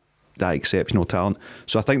that exceptional talent.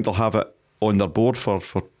 So I think they'll have it on their board for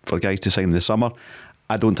guys to sign in the summer.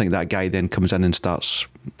 I don't think that guy then comes in and starts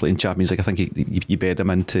playing Champions League. I think you bed him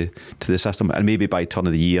into the system, and maybe by turn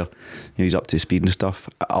of the year, he's up to speed and stuff.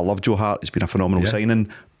 I love Joe Hart. It's been a phenomenal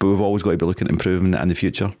signing, but we've always got to be looking at improving it in the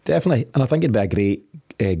future. Definitely, and I think it'd be a great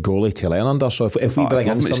goalie to learn under. So if we bring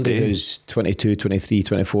in somebody who's 22, 23,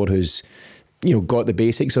 24, who's got the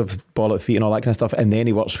basics of ball at feet and all that kind of stuff, and then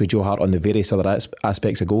he works with Joe Hart on the various other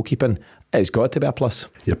aspects of goalkeeping, it's got to be a plus.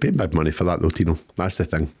 You're paying big money for that though, Tino. That's the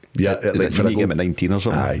thing. Yeah, like for you get him at 19 or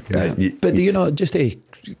something. But do you not, just to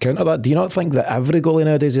counter that, do you not think that every goalie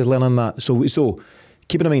nowadays is learning that? So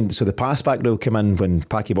keeping in mind, so the pass back rule came in when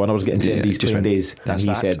Packy Bonner was getting these playing days, and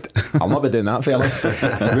he said, I'll not be doing that, fellas.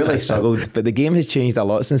 Really struggled. But the game has changed a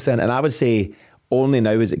lot since then, and I would say only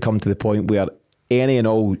now has it come to the point where any and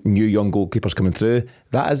all new young goalkeepers coming through,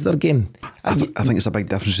 that is their game. I think it's a big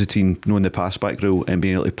difference between knowing the pass back rule and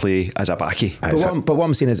being able to play as a backy. But what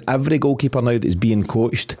I'm saying is every goalkeeper now that's being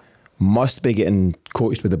coached must be getting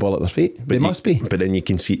coached with the ball at their feet. They must be. But then you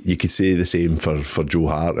could say the same for Joe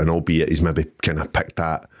Hart, and albeit he's maybe kind of picked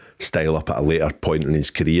that style up at a later point in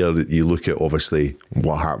his career. You look at obviously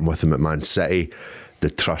what happened with him at Man City, the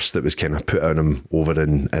trust that was kind of put on him over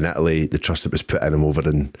in Italy, the trust that was put on him over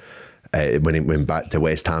in when he went back to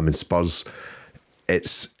West Ham and Spurs.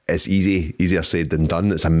 It's easier said than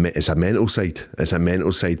done. It's a mental side. It's a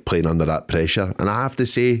mental side playing under that pressure. And I have to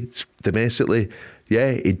say, domestically,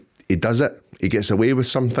 yeah, he does it. He gets away with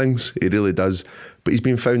some things. He really does. But he's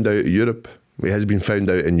been found out in Europe. He has been found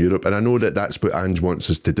out in Europe. And I know that that's what Ange wants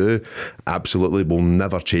us to do. Absolutely. We'll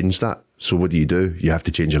never change that. So what do? You have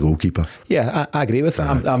to change your goalkeeper. Yeah, I agree with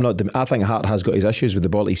that. I think Hart has got his issues with the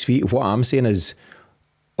ball at his feet. What I'm saying is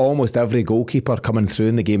almost every goalkeeper coming through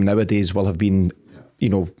in the game nowadays will have been,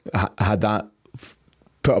 had that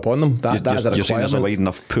put upon them. That is a requirement. You're saying there's a wide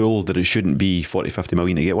enough pool that it shouldn't be 40-50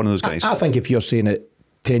 million to get one of those guys? I think if you're saying at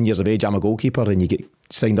 10 years of age, I'm a goalkeeper, and you get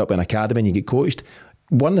signed up in an academy and you get coached,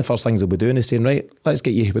 one of the first things they'll be doing is saying, right, let's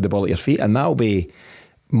get you with the ball at your feet. And that'll be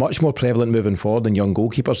much more prevalent moving forward than young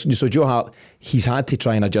goalkeepers. So Joe Hart, he's had to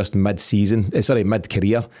try and adjust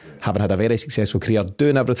mid-career, having had a very successful career,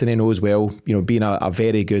 doing everything he knows well, being a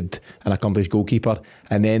very good and accomplished goalkeeper.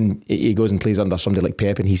 And then he goes and plays under somebody like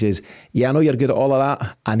Pep, and he says, yeah, I know you're good at all of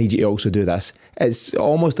that, I need you to also do this. It's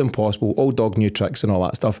almost impossible, old dog, new tricks and all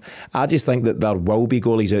that stuff. I just think that there will be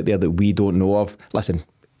goalies out there that we don't know of. Listen,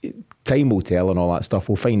 time will tell and all that stuff.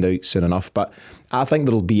 We'll find out soon enough. But I think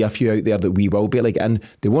there'll be a few out there that we will be able to get in.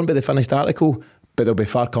 They won't be the finished article, but they'll be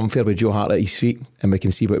far comfier with Joe Hart at his feet, and we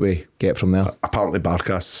can see what we get from there. Apparently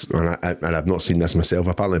Barkas, and I've not seen this myself,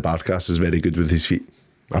 apparently Barkas is very good with his feet.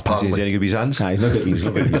 Apparently. Is he any good with his hands? Nah, he's not good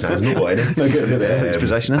with his hands. Not got any. Not good with his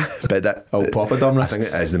positioning. But that, Papa Dom I think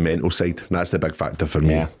it is the mental side. That's the big factor for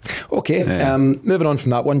me. Yeah. Okay, moving on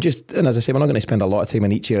from that one, and as I say, we're not going to spend a lot of time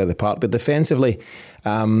in each area of the park, but defensively,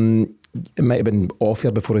 it might have been off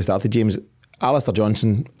here before we started, James. Alistair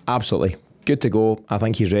Johnson, absolutely good to go. I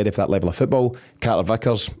think he's ready for that level of football. Carter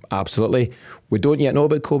Vickers, absolutely. We don't yet know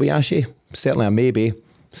about Kobayashi. Certainly a maybe.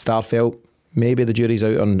 Starfelt, maybe the jury's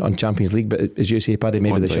out on Champions League, but as you say, Paddy,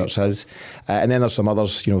 maybe the church has. And then there's some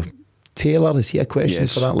others, Taylor, is he a question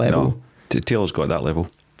for that level? No, Taylor's got that level.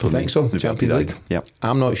 You think so? Champions League? Yep.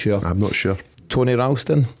 I'm not sure. Tony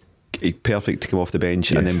Ralston? Perfect to come off the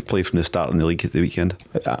bench and then play from the start in the league at the weekend.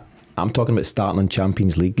 I'm talking about starting in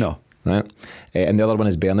Champions League. No. Right? And the other one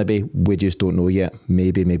is Bernabe. We just don't know yet.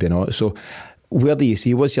 Maybe, maybe not. So where do you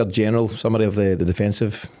see? What's your general summary of the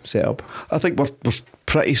defensive setup? I think we're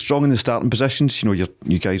pretty strong in the starting positions. You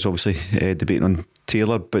guys obviously debating on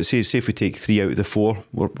Taylor, but say if we take 3 out of the 4,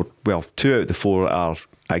 2 out of the 4 are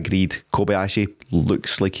agreed. Kobayashi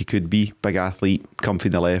looks like he could be big athlete, comfy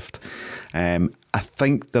in the left. I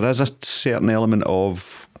think there is a certain element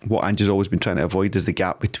of what Ange has always been trying to avoid is the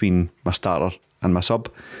gap between my starter and my sub.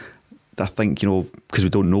 I think, because we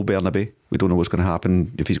don't know Bernabe, we don't know what's going to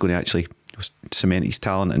happen, if he's going to actually cement his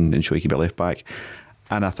talent and show he can be left back.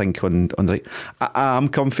 And I think on the right, I'm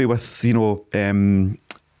comfy with, Ralston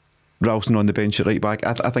on the bench at right back.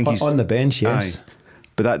 I think he's on the bench, yes. Aye.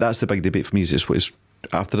 But that's the big debate for me, is just what is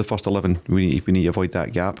after the first 11, we need to avoid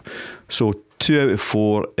that gap. So 2 out of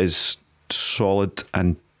 4 is solid,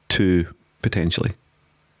 and 2 potentially.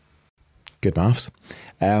 Good maths.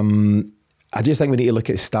 I just think we need to look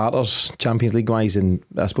at starters Champions League wise, and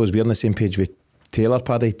I suppose we're on the same page with Taylor,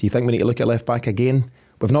 Paddy. Do you think we need to look at left back again?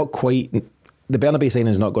 We've not quite. The Bernabe signing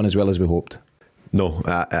has not gone as well as we hoped. No,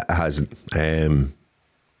 it hasn't.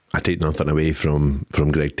 I take nothing away from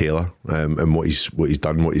Greg Taylor and what he's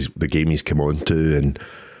done, the game he's come on to, and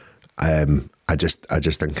I just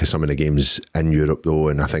think of some of the games in Europe though,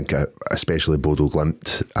 and I think especially Bodo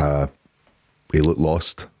Glimt, he looked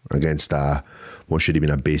lost against what should have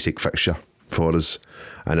been a basic fixture for us,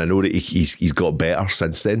 and I know that he's got better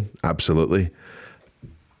since then, absolutely,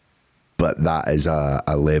 but that is a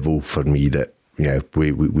level for me that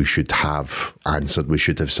we should have answered. We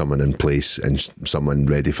should have someone in place and someone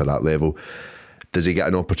ready for that level. Does he get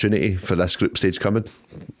an opportunity for this group stage coming?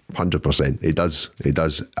 100%. He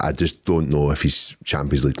does. I just don't know if he's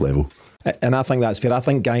Champions League level. And I think that's fair. I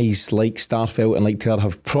think guys like Starfelt and like Taylor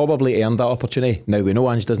have probably earned that opportunity. Now, we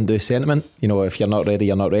know Ange doesn't do sentiment. If you're not ready,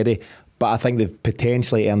 you're not ready. But I think they've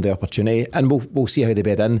potentially earned the opportunity, and we'll see how they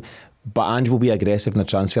bed in. But Ange will be aggressive in the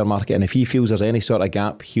transfer market, and if he feels there's any sort of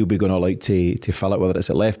gap, he'll be going all out to fill it, whether it's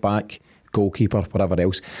at left back, goalkeeper, whatever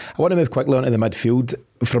else. I want to move quickly onto the midfield.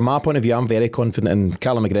 From my point of view, I'm very confident in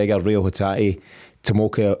Callum McGregor, Rio Hatate,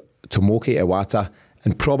 Tomoki Iwata,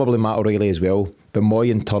 and probably Matt O'Reilly as well. But Moy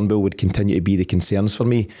and Turnbull would continue to be the concerns for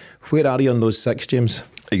me. Where are you on those 6, James?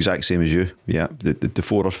 Exact same as you. Yeah, the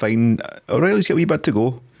 4 are fine. O'Reilly's got a wee bit to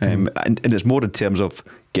go, and it's more in terms of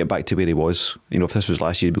getting back to where he was. You know, if this was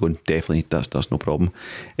last year, he'd be going, definitely, that's no problem.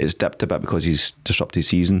 It's dipped a bit because he's disrupted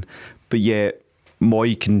season. But yeah,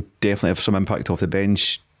 Moy can definitely have some impact off the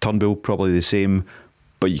bench. Turnbull probably the same,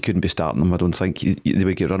 but you couldn't be starting them. I don't think they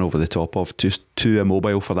would get run over the top of. Just too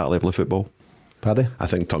immobile for that level of football. Paddy? I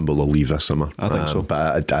think Turnbull will leave this summer. I think so.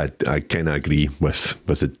 But I kind of agree with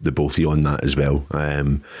the both of you on that as well.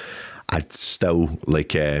 I'd still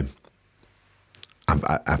like...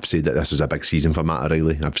 I've said that this is a big season for Matt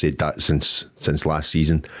O'Reilly. I've said that since last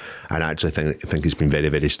season, and I actually think it's been very,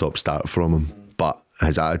 very stop-start from him. But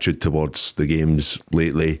his attitude towards the games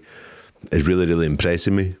lately is really, really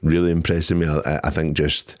impressing me. Really impressing me. I think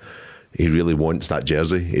just he really wants that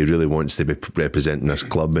jersey. He really wants to be representing this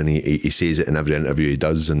club, and he says it in every interview he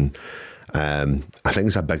does. And I think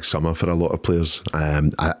it's a big summer for a lot of players.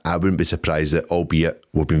 I wouldn't be surprised that, albeit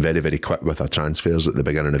we've been very, very quick with our transfers at the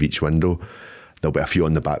beginning of each window, there'll be a few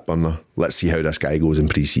on the back burner. Let's see how this guy goes in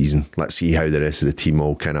pre-season. Let's see how the rest of the team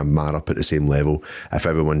all kind of mar up at the same level. If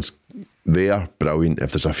everyone's there, brilliant.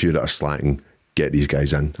 If there's a few that are slacking, get these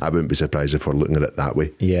guys in. I wouldn't be surprised if we're looking at it that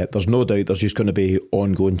way. Yeah, there's no doubt there's just going to be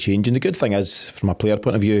ongoing change. And the good thing is, from a player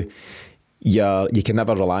point of view, you can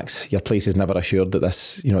never relax. Your place is never assured at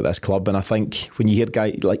this club. And I think when you hear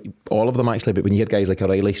guys like all of them actually, but when you hear guys like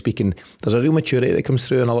O'Reilly speaking, there's a real maturity that comes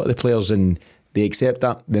through in a lot of the players, and they accept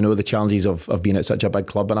that. They know the challenges of being at such a big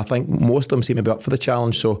club, and I think most of them seem to be up for the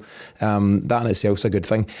challenge. So that in itself is a good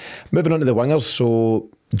thing. Moving on to the wingers, so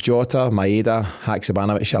Jota, Maeda,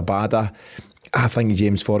 Haksabanovic, Abada. I think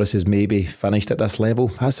James Forrest is maybe finished at this level.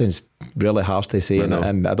 That sounds really harsh to say,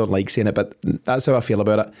 and I don't like saying it, but that's how I feel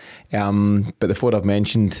about it. But the four I've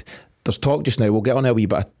mentioned, there's talk just now, we'll get on a wee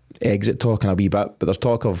bit of exit talk in a wee bit, but there's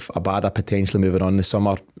talk of Abada potentially moving on this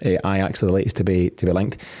summer. Ajax are the latest to be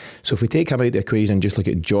linked. So if we take him out of the equation and just look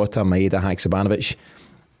at Jota, Maeda, Haksabanovic,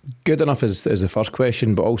 good enough is the first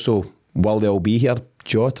question, but also, will they all be here?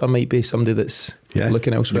 Jota might be somebody that's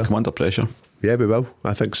looking elsewhere. You come under pressure. Yeah, we will.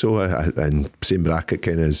 I think so. And same bracket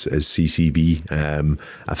kind of as CCV.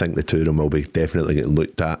 I think the two of them will be definitely getting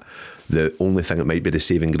looked at. The only thing that might be the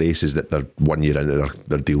saving grace is that they're 1 year into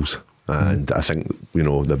their deals. And I think,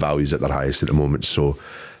 the value's at their highest at the moment. So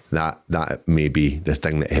that may be the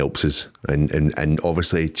thing that helps us. And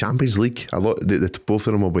obviously, Champions League, a lot, both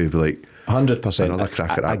of them will be like 100%. Another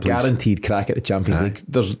crack at that, a guaranteed crack at the Champions League.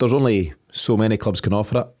 There's only so many clubs can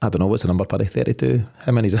offer it. I don't know, what's the number, Paddy? 32?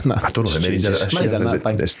 How many's in that? I don't know how many's in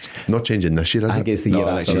it. It's not changing this year, is it? I think it's the year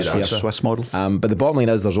after this year. Swiss model. But the bottom line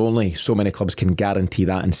is there's only so many clubs can guarantee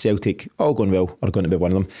that, and Celtic, all going well, are going to be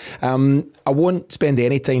one of them. I won't spend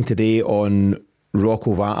any time today on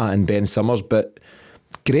Rocco Vata and Ben Summers, but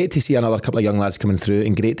great to see another couple of young lads coming through,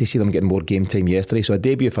 and great to see them getting more game time yesterday. So a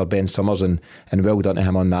debut for Ben Summers, and well done to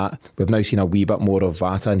him on that. We've now seen a wee bit more of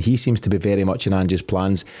Vata, and he seems to be very much in Ange's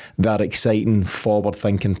plans. They're exciting,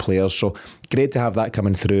 forward-thinking players. So great to have that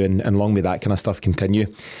coming through, and long may that kind of stuff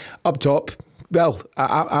continue. Up top, well,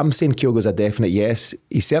 I'm saying Kyogo's a definite yes.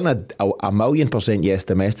 He's certainly a 1,000,000% yes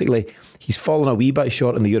domestically. He's fallen a wee bit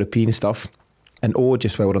short in the European stuff. And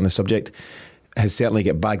just while we're on the subject, has certainly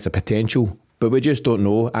got bags of potential, but we just don't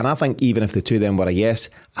know. And I think even if the two of them were a yes,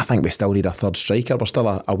 I think we still need a third striker. We're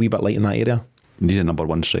still a wee bit light in that area. Need a number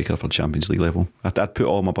one striker for Champions League level. I'd put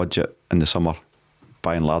all my budget in the summer,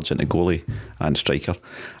 by and large, into goalie and striker.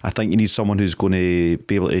 I think you need someone who's going to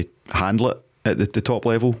be able to handle it at the top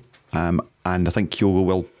level. And I think Kyogo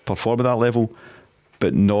will perform at that level,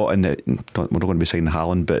 but not in the... We're not going to be signing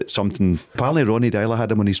Haaland, but something... Apparently Ronnie Dyla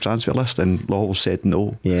had him on his transfer list and Lowell said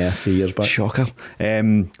no. Yeah, a few years back. Shocker.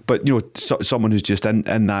 But, someone who's just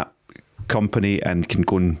in that company and can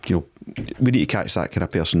go and, we need to catch that kind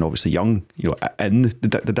of person, obviously young, in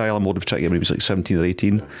the Dyla mould of trying to get him when he was like 17 or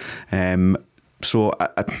 18. So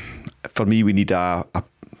for me, we need a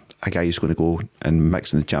guy who's going to go and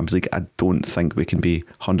mix in the Champions League. I don't think we can be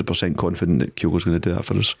 100% confident that Kyogo's going to do that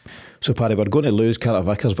for us. So, Paddy, we're going to lose Carter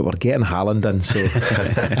Vickers, but we're getting Haaland in, so...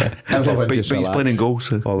 but he's playing in goal,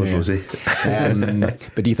 so... Olive Rosé.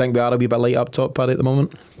 But do you think we are a wee bit light up top, Paddy, at the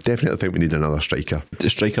moment? Definitely think we need another striker.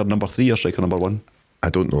 Striker number 3 or striker number 1? I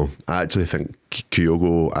don't know. I actually think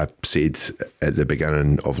Kyogo, I said at the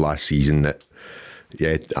beginning of last season that,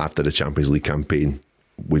 after the Champions League campaign,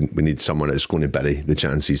 we need someone that's going to bury the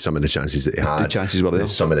chances, some of the chances that he had. The chances were there.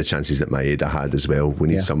 Some of the chances that Maeda had as well. We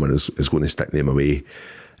need someone who's going to stick them away.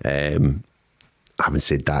 Having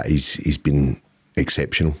said that, he's been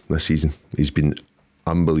exceptional this season. He's been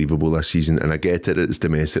unbelievable this season, and I get it, it's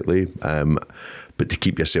domestically, but to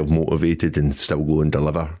keep yourself motivated and still go and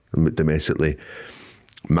deliver domestically.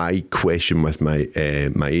 My question with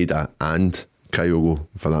Maeda and Kyogo,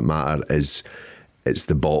 for that matter, is it's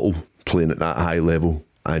the bottle playing at that high level.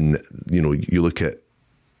 And, you know, you look at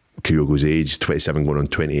Kyogo's age, 27 going on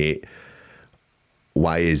 28.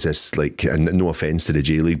 Why is this like, and no offence to the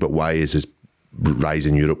J League, but why is this rise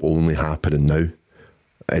in Europe only happening now?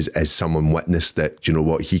 As someone witnessed that, you know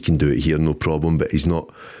what, he can do it here, no problem, but he's not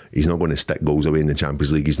going to stick goals away in the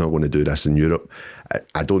Champions League. He's not going to do this in Europe.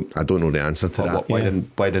 I don't know the answer to that.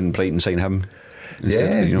 Why didn't Brighton sign him?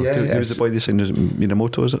 Yeah, who was the boy they signed? Was it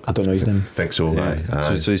Minamoto? Is it? I don't know his name. I think so.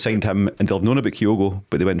 Yeah. So they signed him, and they've known about Kyogo,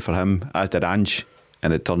 but they went for him, as did Ange,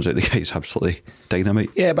 and it turns out the guy's absolutely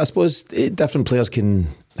dynamite. Yeah, but I suppose different players can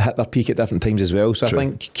hit their peak at different times as well. So True. I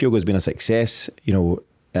think Kyogo's been a success, you know,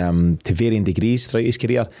 to varying degrees throughout his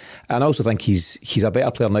career. And I also think he's a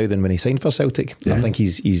better player now than when he signed for Celtic. Yeah. I think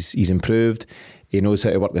he's improved. He knows how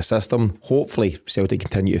to work the system. Hopefully Celtic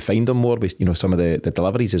continue to find him more with, you know, some of the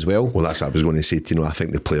deliveries as well. Well, that's what I was going to say. You know, I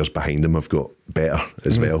think the players behind him have got better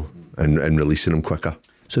as well, and releasing them quicker.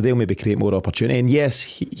 So they'll maybe create more opportunity. And yes,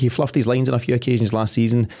 he fluffed his lines on a few occasions last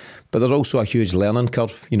season, but there's also a huge learning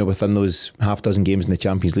curve, you know, within those half dozen games in the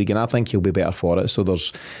Champions League, and I think he'll be better for it. So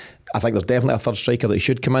I think there's definitely a third striker that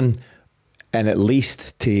should come in, and at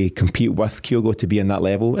least to compete with Kyogo to be in that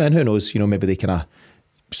level. And who knows, you know, maybe they kind of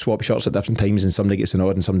swap shots at different times and somebody gets an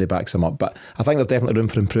odd and somebody backs them up. But I think there's definitely room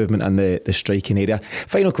for improvement in the striking area.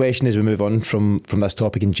 Final question as we move on from this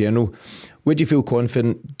topic in general. Would you feel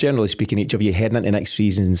confident, generally speaking, each of you heading into next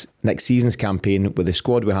season's campaign with the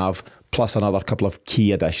squad we have, plus another couple of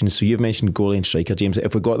key additions? So you've mentioned goalie and striker, James.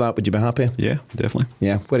 If we got that, would you be happy? Yeah, definitely.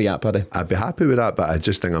 Yeah, where are you at, Paddy? I'd be happy with that, but I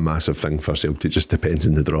just think a massive thing for Celtic, it just depends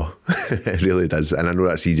on the draw. It really does. And I know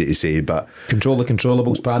that's easy to say, but control the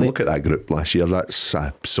controllables, Paddy. Look at that group last year. That's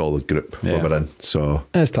a solid group we're in. So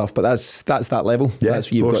it's tough, but that's that level. Yeah, that's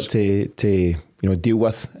what you've got to deal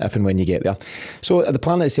with if and when you get there. So the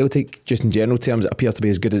plan at Celtic, just in general terms, it appears to be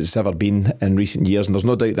as good as it's ever been in recent years, and there's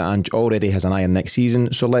no doubt that Ange already has an eye on next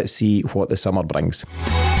season. So let's see what the summer brings.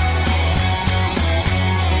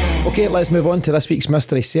 Okay, let's move on to this week's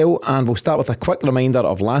Mystery Celt, and we'll start with a quick reminder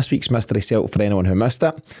of last week's Mystery Celt for anyone who missed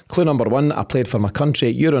it. Clue number 1, I played for my country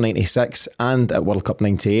at Euro 96 and at World Cup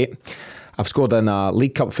 98. I've scored in a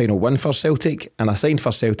League Cup final win for Celtic, and I signed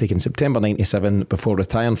for Celtic in September 97 before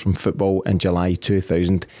retiring from football in July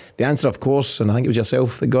 2000. The answer, of course, and I think it was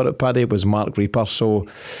yourself that got it, Paddy, was Mark Reaper. So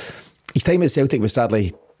his time at Celtic was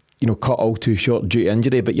sadly, you know, cut all too short due to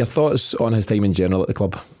injury, but your thoughts on his time in general at the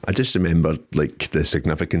club? I just remember like the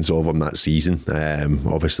significance of him that season.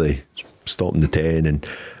 Obviously stopping the 10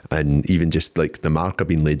 and even just like the marker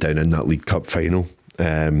being laid down in that League Cup final.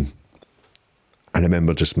 I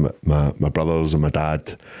remember just my brothers and my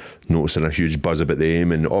dad noticing a huge buzz about the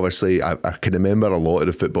aim, and obviously I can remember a lot of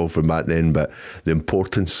the football from back then, but the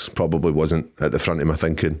importance probably wasn't at the front of my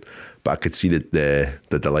thinking. But I could see the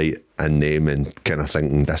delight in them and kind of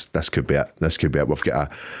thinking this could be it. This could be it. We've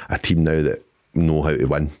got a team now that know how to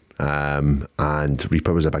win. And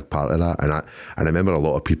Reaper was a big part of that, and I remember a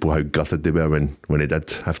lot of people how gutted they were when he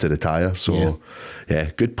did have to retire. So yeah,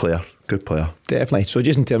 good player. Definitely. So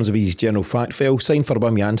just in terms of his general fact file, signed for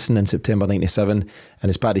Wim Jansen in September 97, and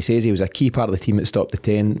as Paddy says, he was a key part of the team that stopped the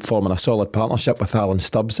 10, forming a solid partnership with Alan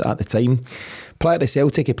Stubbs at the time. Prior to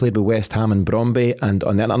Celtic, he played with West Ham and Brøndby, and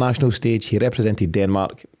on the international stage he represented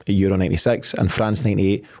Denmark at Euro 96 and France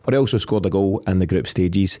 98, where he also scored a goal in the group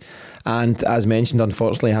stages. And as mentioned,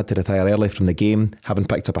 unfortunately had to retire early from the game, having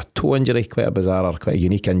picked up a toe injury, quite a bizarre or quite a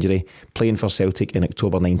unique injury, playing for Celtic in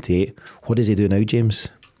October 98. What does he do now, James?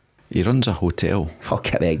 He runs a hotel. Oh,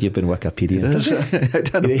 correct. You've been Wikipedia.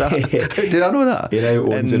 Do I know that? He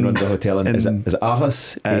now owns and runs a hotel in, is it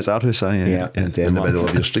Aarhus? It's Aarhus, yeah. In the middle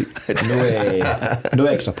of your street. No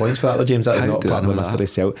extra points for that though, James. That is not part of the Mystery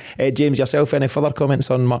Celt. James, yourself, any further comments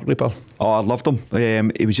on Mark Reaper? Oh, I loved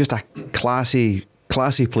him. He was just a classy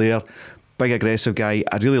player. Big aggressive guy.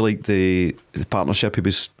 I really liked the partnership he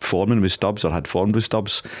was forming with Stubbs, or had formed with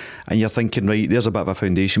Stubbs. And you're thinking, right, there's a bit of a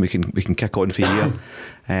foundation we can kick on for here.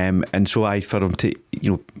 And so for him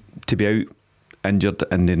to be out injured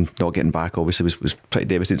and then not getting back obviously was pretty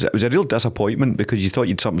devastating. It was a real disappointment because you thought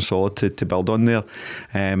you'd something solid to build on there.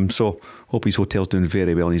 So hope his hotel's doing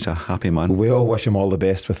very well and he's a happy man. We all wish him all the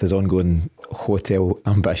best with his ongoing hotel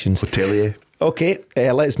ambitions. Hotelier. Okay,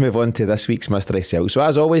 let's move on to this week's Mystery Celt. So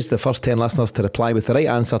as always, the first 10 listeners to reply with the right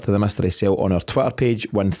answer to the Mystery Celt on our Twitter page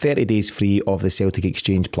win 30 days free of the Celtic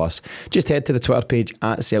Exchange Plus. Just head to the Twitter page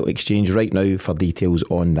at Celtic Exchange right now for details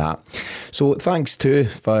on that. So thanks too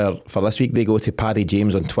for this week. They go to Paddy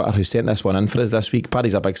James on Twitter, who sent this one in for us this week.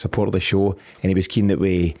 Paddy's a big supporter of the show and he was keen that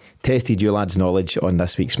we tested you lads' knowledge on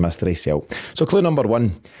this week's Mystery Celt. So clue number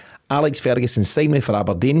 1. Alex Ferguson signed me for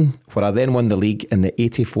Aberdeen, where I then won the league in the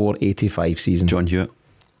 84-85 season. John Hewitt.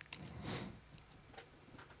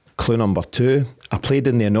 Clue number 2, I played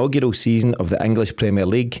in the inaugural season of the English Premier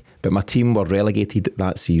League, but my team were relegated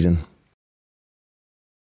that season.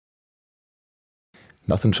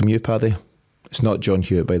 Nothing from you, Paddy? It's not John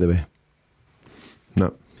Hewitt, by the way.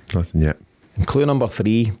 No, nothing yet. And clue number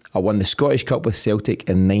 3, I won the Scottish Cup with Celtic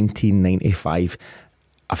in 1995.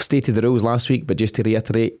 I've stated the rules last week, but just to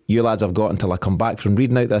reiterate, you lads have got until I come back from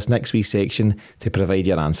reading out this next week's section to provide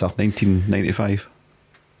your answer. 1995.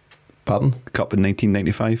 Pardon? Cup in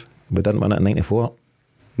 1995. We didn't win it in 94.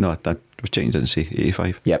 No, that was changed, didn't say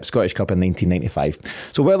 85. Yep, Scottish Cup in 1995.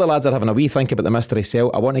 So while the lads are having a wee think about the mystery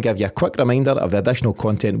cell, I want to give you a quick reminder of the additional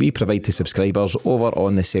content we provide to subscribers over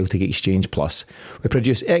on the Celtic Exchange Plus. We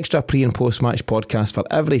produce extra pre- and post-match podcasts for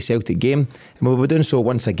every Celtic game, and we'll be doing so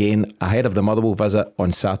once again ahead of the Motherwell visit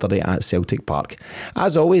on Saturday at Celtic Park.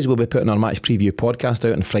 As always, we'll be putting our match preview podcast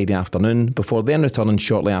out on Friday afternoon, before then returning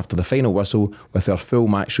shortly after the final whistle with our full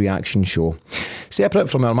match reaction show. Separate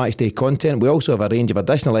from our match day content, we also have a range of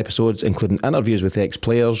additional episodes, including interviews with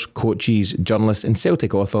ex-players, coaches, journalists and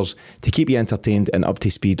Celtic authors to keep you entertained and up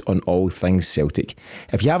to speed on all things Celtic.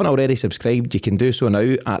 If you haven't already subscribed, you can do so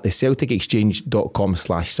now at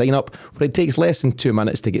thecelticexchange.com/sign-up, where it takes less than 2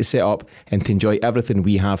 minutes to get set up and to enjoy everything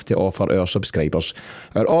we have to offer our subscribers.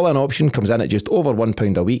 Our all-in option comes in at just over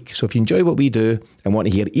 £1 a week, so if you enjoy what we do and want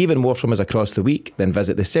to hear even more from us across the week, then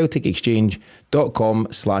visit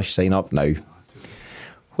thecelticexchange.com/sign-up now.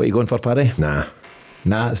 What are you going for, Paddy? Nah,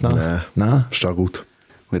 It's not. Nah. struggled.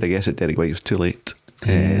 We'd I guess at Derek White was too late.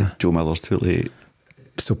 Joe Miller's too late.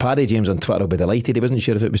 So Paddy James on Twitter will be delighted. He wasn't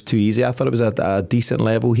sure if it was too easy. I thought it was a decent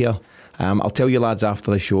level here. I'll tell you lads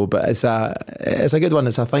after the show, but it's a good one.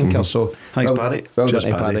 It's a thinker. So Thanks, Paddy. Well Cheers,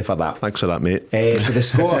 done to Paddy for that. Thanks for that, mate. So the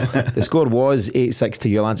score was 8-6 to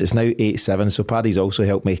you lads. It's now 8-7. So Paddy's also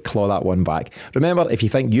helped me claw that one back. Remember, if you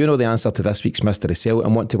think you know the answer to this week's Mystery Cell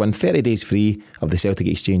and want to win 30 days free of the Celtic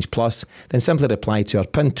Exchange Plus, then simply reply to our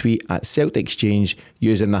pinned tweet at Celtic Exchange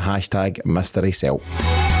using the hashtag Mystery Cell.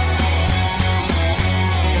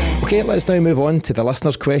 Okay, let's now move on to the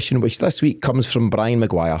listener's question, which this week comes from Brian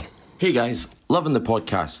Maguire. Hey guys, loving the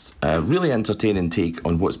podcasts. Really entertaining take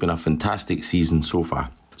on what's been a fantastic season so far.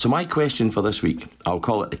 So my question for this week, I'll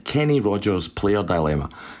call it the Kenny Rogers player dilemma.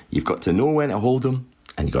 You've got to know when to hold them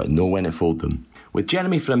and you've got to know when to fold them. With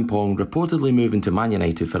Jeremy Frimpong reportedly moving to Man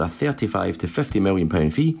United for a £35 to £50 million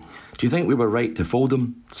fee, do you think we were right to fold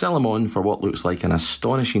him, sell him on for what looks like an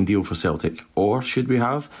astonishing deal for Celtic? Or should we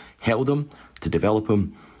have held him to develop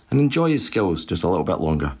him and enjoy his skills just a little bit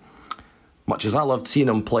longer? Much as I loved seeing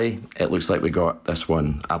him play, it looks like we got this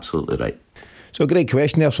one absolutely right. So great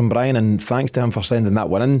question there from Brian, and thanks to him for sending that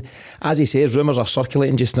one in. As he says, rumours are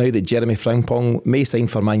circulating just now that Jeremy Frimpong may sign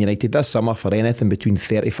for Man United this summer for anything between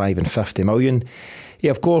 35 and 50 million. He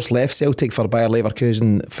of course left Celtic for Bayer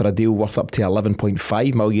Leverkusen for a deal worth up to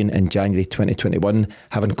 11.5 million in January 2021,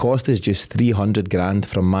 having cost us just 300 grand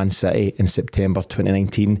from Man City in September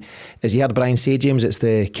 2019. As you heard Brian say, James, it's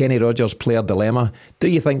the Kenny Rogers player dilemma. Do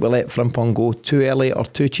you think we let Frimpong go too early or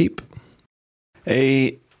too cheap?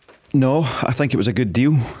 No, I think it was a good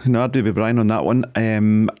deal. No, I'd do with Brian on that one.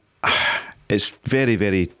 It's very,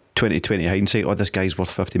 very 2020 hindsight. Oh, this guy's worth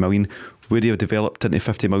 50 million. Would he have developed into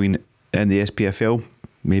 50 million in the SPFL?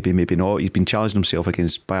 Maybe, maybe not. He's been challenging himself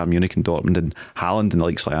against Bayern Munich and Dortmund and Haaland and the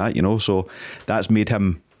likes like that, you know. So that's made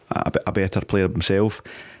him a better player himself.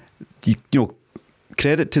 You know,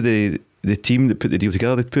 credit to the team that put the deal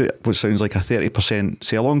together. They put what sounds like a 30%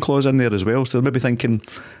 sell-on clause in there as well. So they're maybe thinking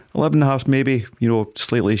 11.5, maybe, you know,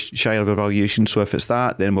 slightly shy of evaluation. So if it's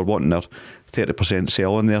that, then we're wanting our 30%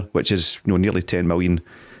 sell on there, which is, you know, nearly 10 million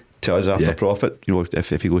to us after profit, you know,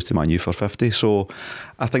 if he goes to Man U for 50. So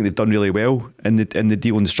I think they've done really well in the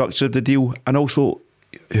deal and the structure of the deal. And also,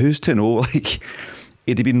 who's to know, like,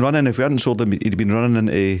 he'd have been running, if we hadn't sold him, he'd have been running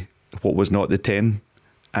into what was not the 10,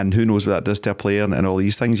 and who knows what that does to a player and all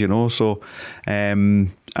these things, you know. So I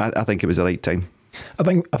think it was the right time. I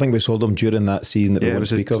think we sold him during that season that we want to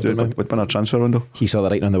speak of. With been a transfer window. He saw the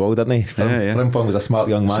writing on the wall, didn't he? Frimpong was a smart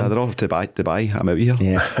young man. So they're off to buy. I'm out here.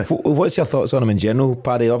 Yeah. What's your thoughts on him in general,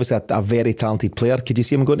 Paddy? Obviously a very talented player. Could you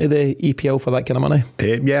see him going to the EPL for that kind of money?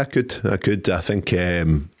 Yeah, I could. I think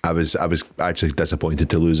I was actually disappointed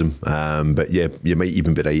to lose him. But yeah, you might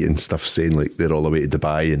even be right in stuff saying like they're all the way to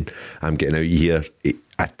Dubai and I'm getting out of here.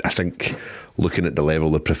 I think looking at the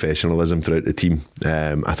level of professionalism throughout the team,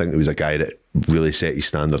 I think there was a guy that really set his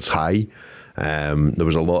standards high. There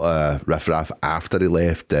was a lot of riffraff after he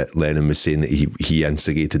left that Lennon was saying that he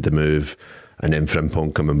instigated the move, and then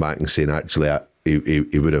Frimpong coming back and saying actually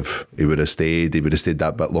he would have stayed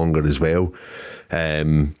that bit longer as well.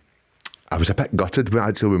 I was a bit gutted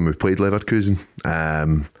actually when we played Leverkusen.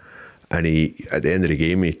 And he, at the end of the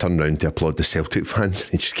game, he turned around to applaud the Celtic fans,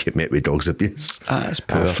 and he just get met with dogs abuse. That's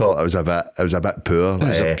poor. I thought it was a bit poor.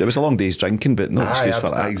 It was a long day's drinking, but no excuse for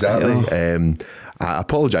that. Exactly. You know? I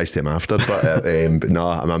apologised to him after, but no,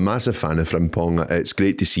 I'm a massive fan of Frimpong. It's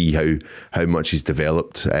great to see how much he's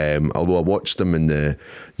developed. Although I watched him in the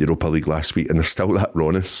Europa League last week, and there's still that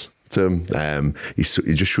rawness to him. He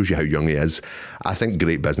just shows you how young he is. I think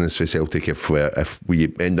great business for Celtic if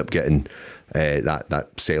we end up getting that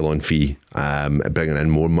sell-on fee, bringing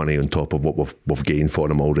in more money on top of what we've gained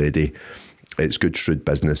for him already. It's good, shrewd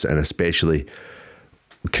business, and especially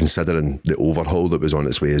considering the overhaul that was on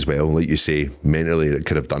its way as well. Like you say, mentally it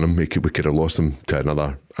could have done him. We could have lost him to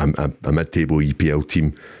another a mid-table EPL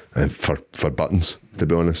team for buttons, to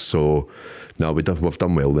be honest. So no, we've done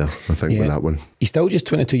well there, I think, with that one. He's still just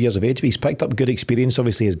 22 years of age, but he's picked up good experience.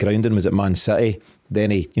 Obviously, his grounding was at Man City.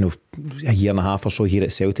 Then he, a year and a half or so here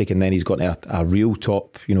at Celtic, and then he's got a real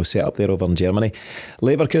top, set up there over in Germany.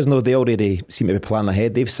 Leverkusen, though, they already seem to be planning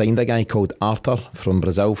ahead. They've signed a guy called Arthur from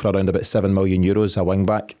Brazil for around about €7 million, a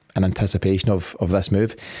wing-back, in anticipation of this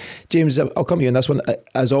move. James, I'll come to you on this one.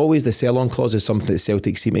 As always, the sell-on clause is something that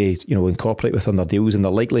Celtic seem to incorporate within their deals, and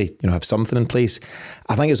they're likely have something in place.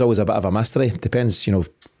 I think it's always a bit of a mystery. Depends,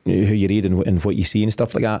 who you read and what you see and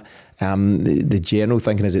stuff like that. The general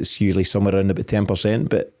thinking is it's usually somewhere around about 10%,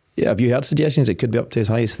 but have you heard suggestions it could be up to as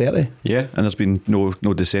high as 30? Yeah, and there's been no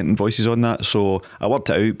dissenting voices on that. So I worked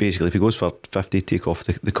it out. Basically, if he goes for 50, take off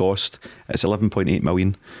the cost, it's 11.8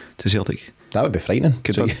 million to Celtic. That would be frightening.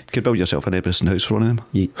 Could build yourself an Everton house for one of them.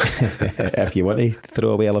 If you want to throw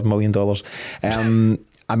away $11 million.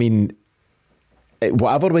 I mean,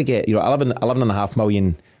 whatever we get, $11.5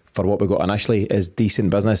 million for what we got initially is decent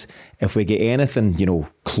business. If we get anything,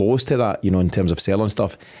 close to that, in terms of selling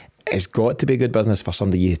stuff, it's got to be good business for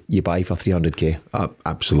somebody you buy for 300k.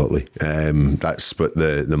 Absolutely. That's what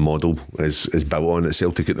the model is built on at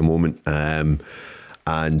Celtic at the moment. And,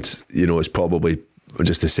 it's probably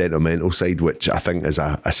just the sentimental side, which I think as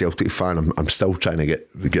a Celtic fan, I'm still trying to get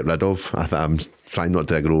rid of. I'm trying not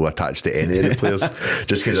to grow attached to any of the players,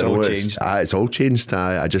 just because it's all changed.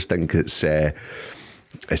 I just think it's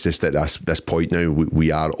just at this point now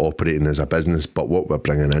we are operating as a business, but what we're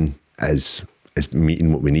bringing in is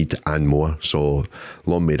meeting what we need and more. So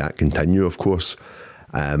long may that continue, of course.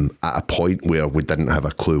 At a point where we didn't have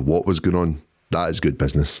a clue what was going on, that is good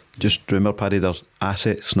business. Just remember, Paddy, they're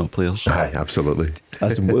assets, not players. Aye, absolutely.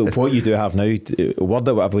 What you do have now, word it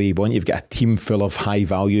whatever you want, you've got a team full of high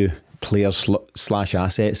value players /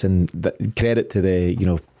 assets, and credit to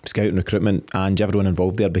the scouting, recruitment, and everyone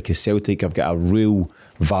involved there, because Celtic have got a real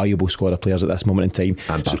valuable squad of players at this moment in time.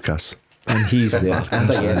 And Barkas. And he's there. And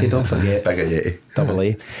Yeti, don't forget. Big Yeti. Double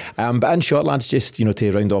A. But in short, lads, just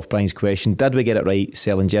to round off Brian's question, did we get it right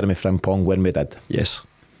selling Jeremy Frimpong when we did? Yes.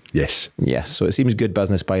 Yes. Yes, so it seems good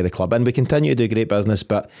business by the club, and we continue to do great business,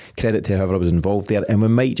 but credit to whoever was involved there, and we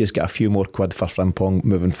might just get a few more quid for Frimpong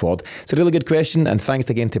moving forward. It's a really good question, and thanks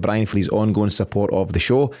again to Brian for his ongoing support of the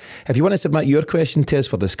show. If you want to submit your question to us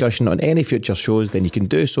for discussion on any future shows, then you can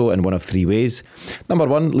do so in one of three ways. Number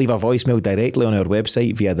one, leave a voicemail directly on our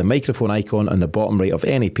website via the microphone icon on the bottom right of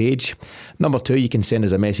any page. Number two, you can send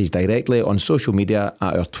us a message directly on social media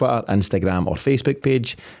at our Twitter, Instagram or Facebook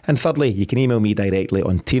page. And thirdly, you can email me directly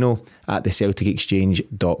on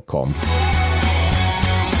tino@thecelticexchange.com.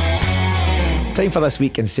 Time for this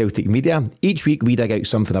week in Celtic media. Each week we dig out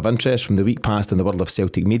something of interest from the week past in the world of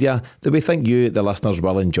Celtic media that we think you, the listeners,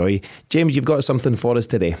 will enjoy. James, you've got something for us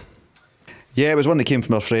today. Yeah, it was one that came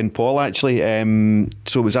from our friend Paul, actually.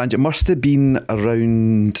 So it was Ange. It must have been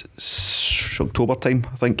around October time,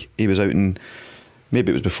 I think. He was out in, maybe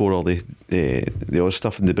it was before all the Oz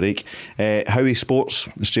stuff in the break. Howie Sports,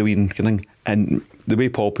 Australian kind of thing. And the way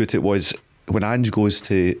Paul put it was, when Ange goes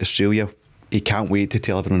to Australia, he can't wait to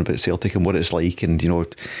tell everyone about Celtic and what it's like. And,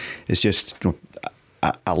 it's just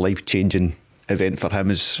a life-changing event for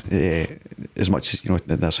him as much as,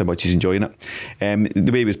 that's how much he's enjoying it.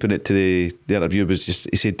 The way he was putting it to the interview was just,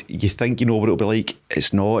 he said, you think you know what it'll be like?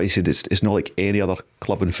 It's not. He said, it's not like any other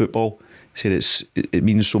club in football. He said it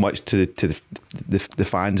means so much to the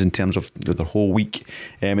fans in terms of their whole week.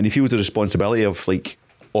 And he feels the responsibility of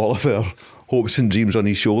all of our hopes and dreams on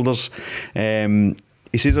his shoulders.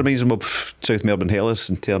 He said it reminds him of South Melbourne Hellas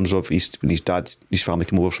in terms of when his family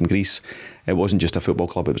came over from Greece. It wasn't just a football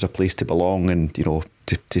club, it was a place to belong and,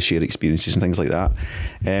 to share experiences and things like that.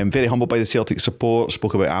 Very humbled by the Celtic support,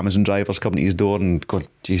 spoke about Amazon drivers coming to his door and going,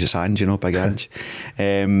 Jesus, Ange, big Ange.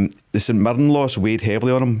 The St Mirren loss weighed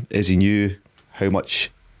heavily on him as he knew how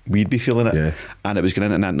much we'd be feeling it. Yeah. And it was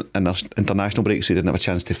going in an international break, so he didn't have a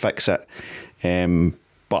chance to fix it.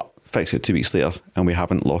 But fixed it 2 weeks later, and we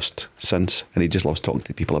haven't lost since. And he just lost talking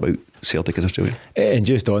to people about Celtic in Australia. And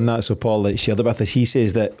just on that, so Paul shared it with us, he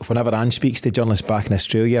says that whenever Ange speaks to journalists back in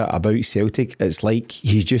Australia about Celtic, it's like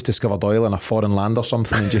he's just discovered oil in a foreign land or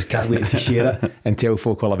something and just can't wait to share it and tell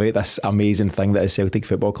folk all about this amazing thing that is Celtic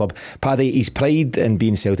Football Club. Paddy, his pride in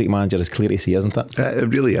being Celtic manager is clear to see, isn't it? It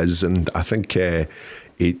really is, and I think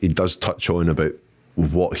he does touch on about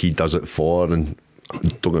what he does it for, and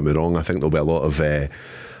don't get me wrong, I think there'll be a lot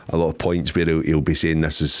of points where he'll be saying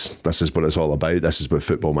this is what it's all about, this is what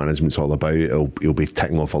football management's all about. He'll be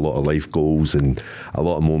ticking off a lot of life goals and a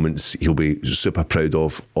lot of moments he'll be super proud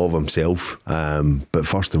of himself, but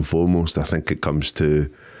first and foremost I think it comes to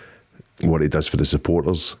what he does for the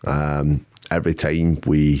supporters. Every time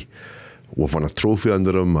we've won a trophy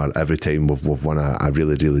under him, or every time we've won a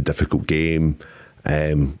really, really difficult game,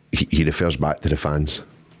 he refers back to the fans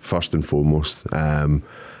first and foremost, and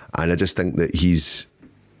I just think that he's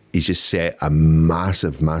just set a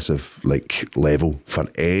massive like level for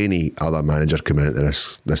any other manager coming into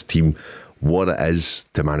this team, what it is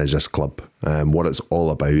to manage this club, what it's all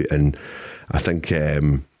about. And I think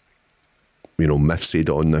Miff said it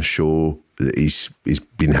on this show that he's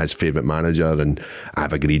been his favourite manager, and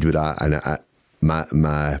I've agreed with that. And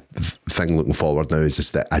my thing looking forward now is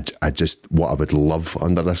just that I just what I would love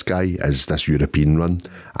under this guy is this European run.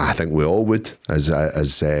 I think we all would as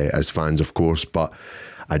fans, of course, but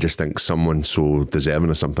I just think someone so deserving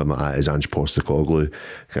of something like that is Ange Postecoglou,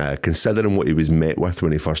 considering what he was met with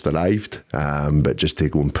when he first arrived, but just to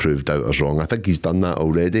go and prove doubters wrong. I think he's done that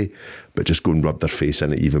already, but just go and rub their face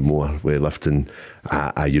in it even more. We're lifting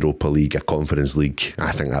a Europa League, a Conference League.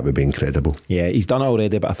 I think that would be incredible. Yeah, he's done it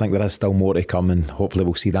already, but I think there is still more to come, and hopefully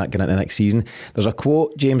we'll see that going into next season. There's a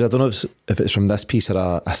quote, James, I don't know if it's from this piece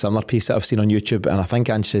or a similar piece that I've seen on YouTube, and I think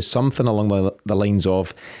Ange says something along the lines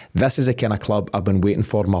of, "This is the kind of club I've been waiting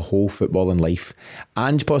for my whole footballing life."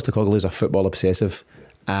 Ange Postecoglou is a football obsessive,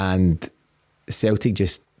 and Celtic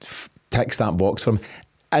just ticks that box for him.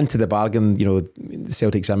 Into the bargain,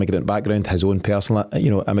 Celtic's immigrant background, his own personal,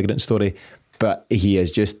 immigrant story, but he is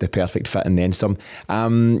just the perfect fit and then some.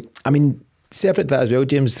 Separate to that as well,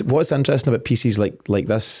 James, what's interesting about pieces like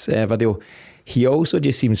this video, he also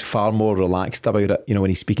just seems far more relaxed about it, when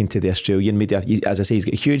he's speaking to the Australian media. As I say, he's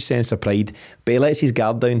got a huge sense of pride, but he lets his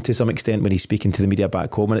guard down to some extent when he's speaking to the media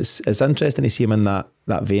back home, and it's interesting to see him in that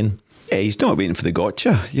vein. Yeah, he's not waiting for the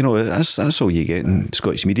gotcha. That's all you get in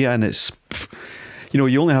Scottish media, and it's,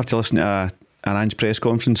 you only have to listen to an Ange press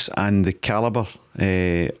conference and the calibre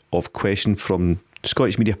of question from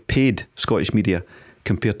Scottish media, paid Scottish media,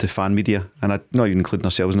 compared to fan media, and I'm not even including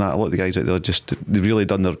ourselves in that. A lot of the guys out there they've really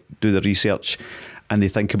do their research, and they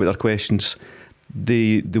think about their questions.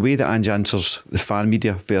 The way that Ange answers the fan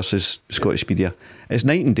media versus Scottish media is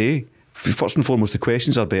night and day. First and foremost, the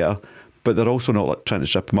questions are better, but they're also not trying to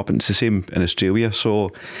strip him up, and it's the same in Australia.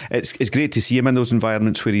 So it's great to see him in those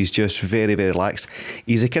environments where he's just very, very relaxed.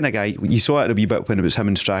 He's the kind of guy, you saw it a wee bit when it was him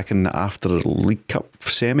and Strachan after the League Cup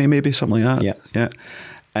semi, maybe something like that. Yeah.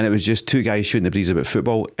 And it was just two guys shooting the breeze about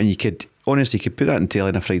football, and you could put that in telly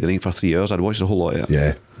on a Friday night for 3 years. I'd watched the whole lot of it.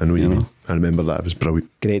 Yeah, I know you mean. I remember that. It was brilliant.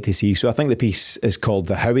 Great to see. So I think the piece is called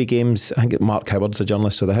The Howie Games. I think Mark Howard's a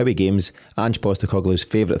journalist. So The Howie Games, Ange Postecoglou's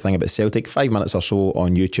favourite thing about Celtic, 5 minutes or so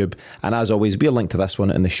on YouTube. And as always, we'll link to this one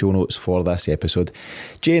in the show notes for this episode.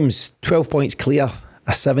 James, 12 points clear,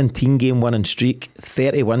 a 17-game winning streak,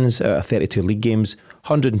 30 wins out of 32 league games,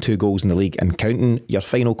 102 goals in the league and counting. Your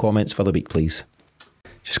final comments for the week, please.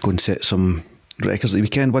 Just go and set some records at the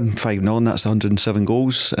weekend. Win 5-0, and that's the 107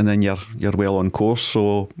 goals, and then you're well on course.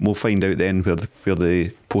 So we'll find out then where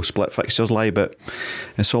the post-split fixtures lie, but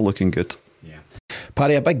it's all looking good. Yeah.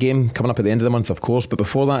 Paddy, a big game coming up at the end of the month, of course, but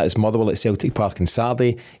before that is Motherwell at Celtic Park on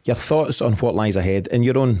Saturday. Your thoughts on what lies ahead and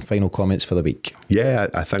your own final comments for the week? Yeah,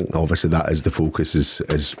 I think obviously that is the focus,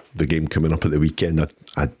 is the game coming up at the weekend.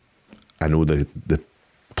 I know the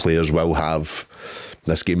players will have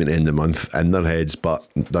this game at the end of the month in their heads, but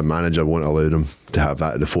the manager won't allow them to have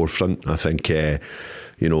that at the forefront. I think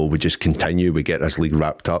we just continue, we get this league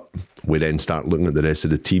wrapped up, we then start looking at the rest of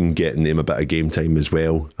the team, getting them a bit of game time as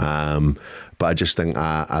well. But I just think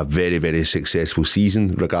a very, very successful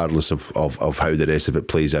season, regardless of how the rest of it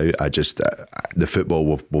plays out. The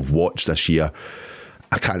football we've watched this year,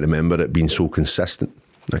 I can't remember it being so consistent.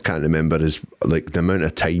 I can't remember the amount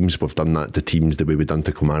of times we've done that to teams the way we done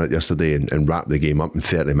to Kilmarnock yesterday and wrap the game up in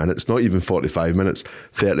 30 minutes, not even 45 minutes,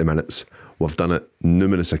 30 minutes. We've done it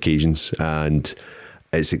numerous occasions, and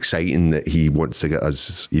it's exciting that he wants to get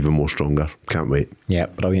us even more stronger. Can't wait. Yeah,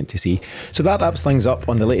 brilliant to see. So that wraps things up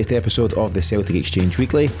on the latest episode of the Celtic Exchange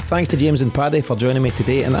Weekly. Thanks to James and Paddy for joining me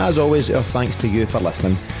today, and as always, our thanks to you for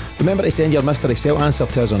listening. Remember to send your mystery Celt answer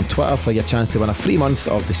to us on Twitter for your chance to win a free month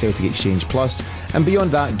of the Celtic Exchange Plus. And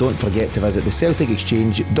beyond that, don't forget to visit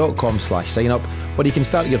thecelticexchange.com/sign-up, where you can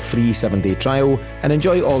start your free 7-day trial and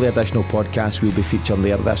enjoy all the additional podcasts we'll be featuring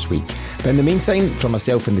there this week. But in the meantime, from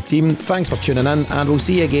myself and the team, thanks for tuning in, and we'll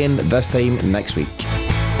see you again this time next week.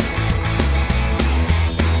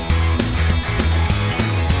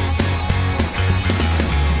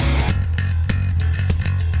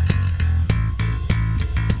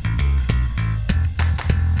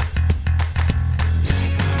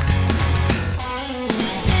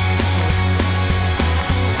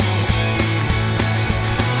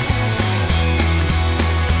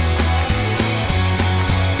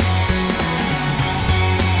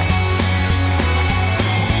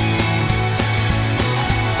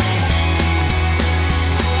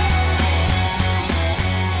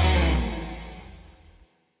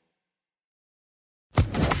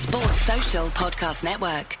 Social Podcast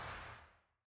Network.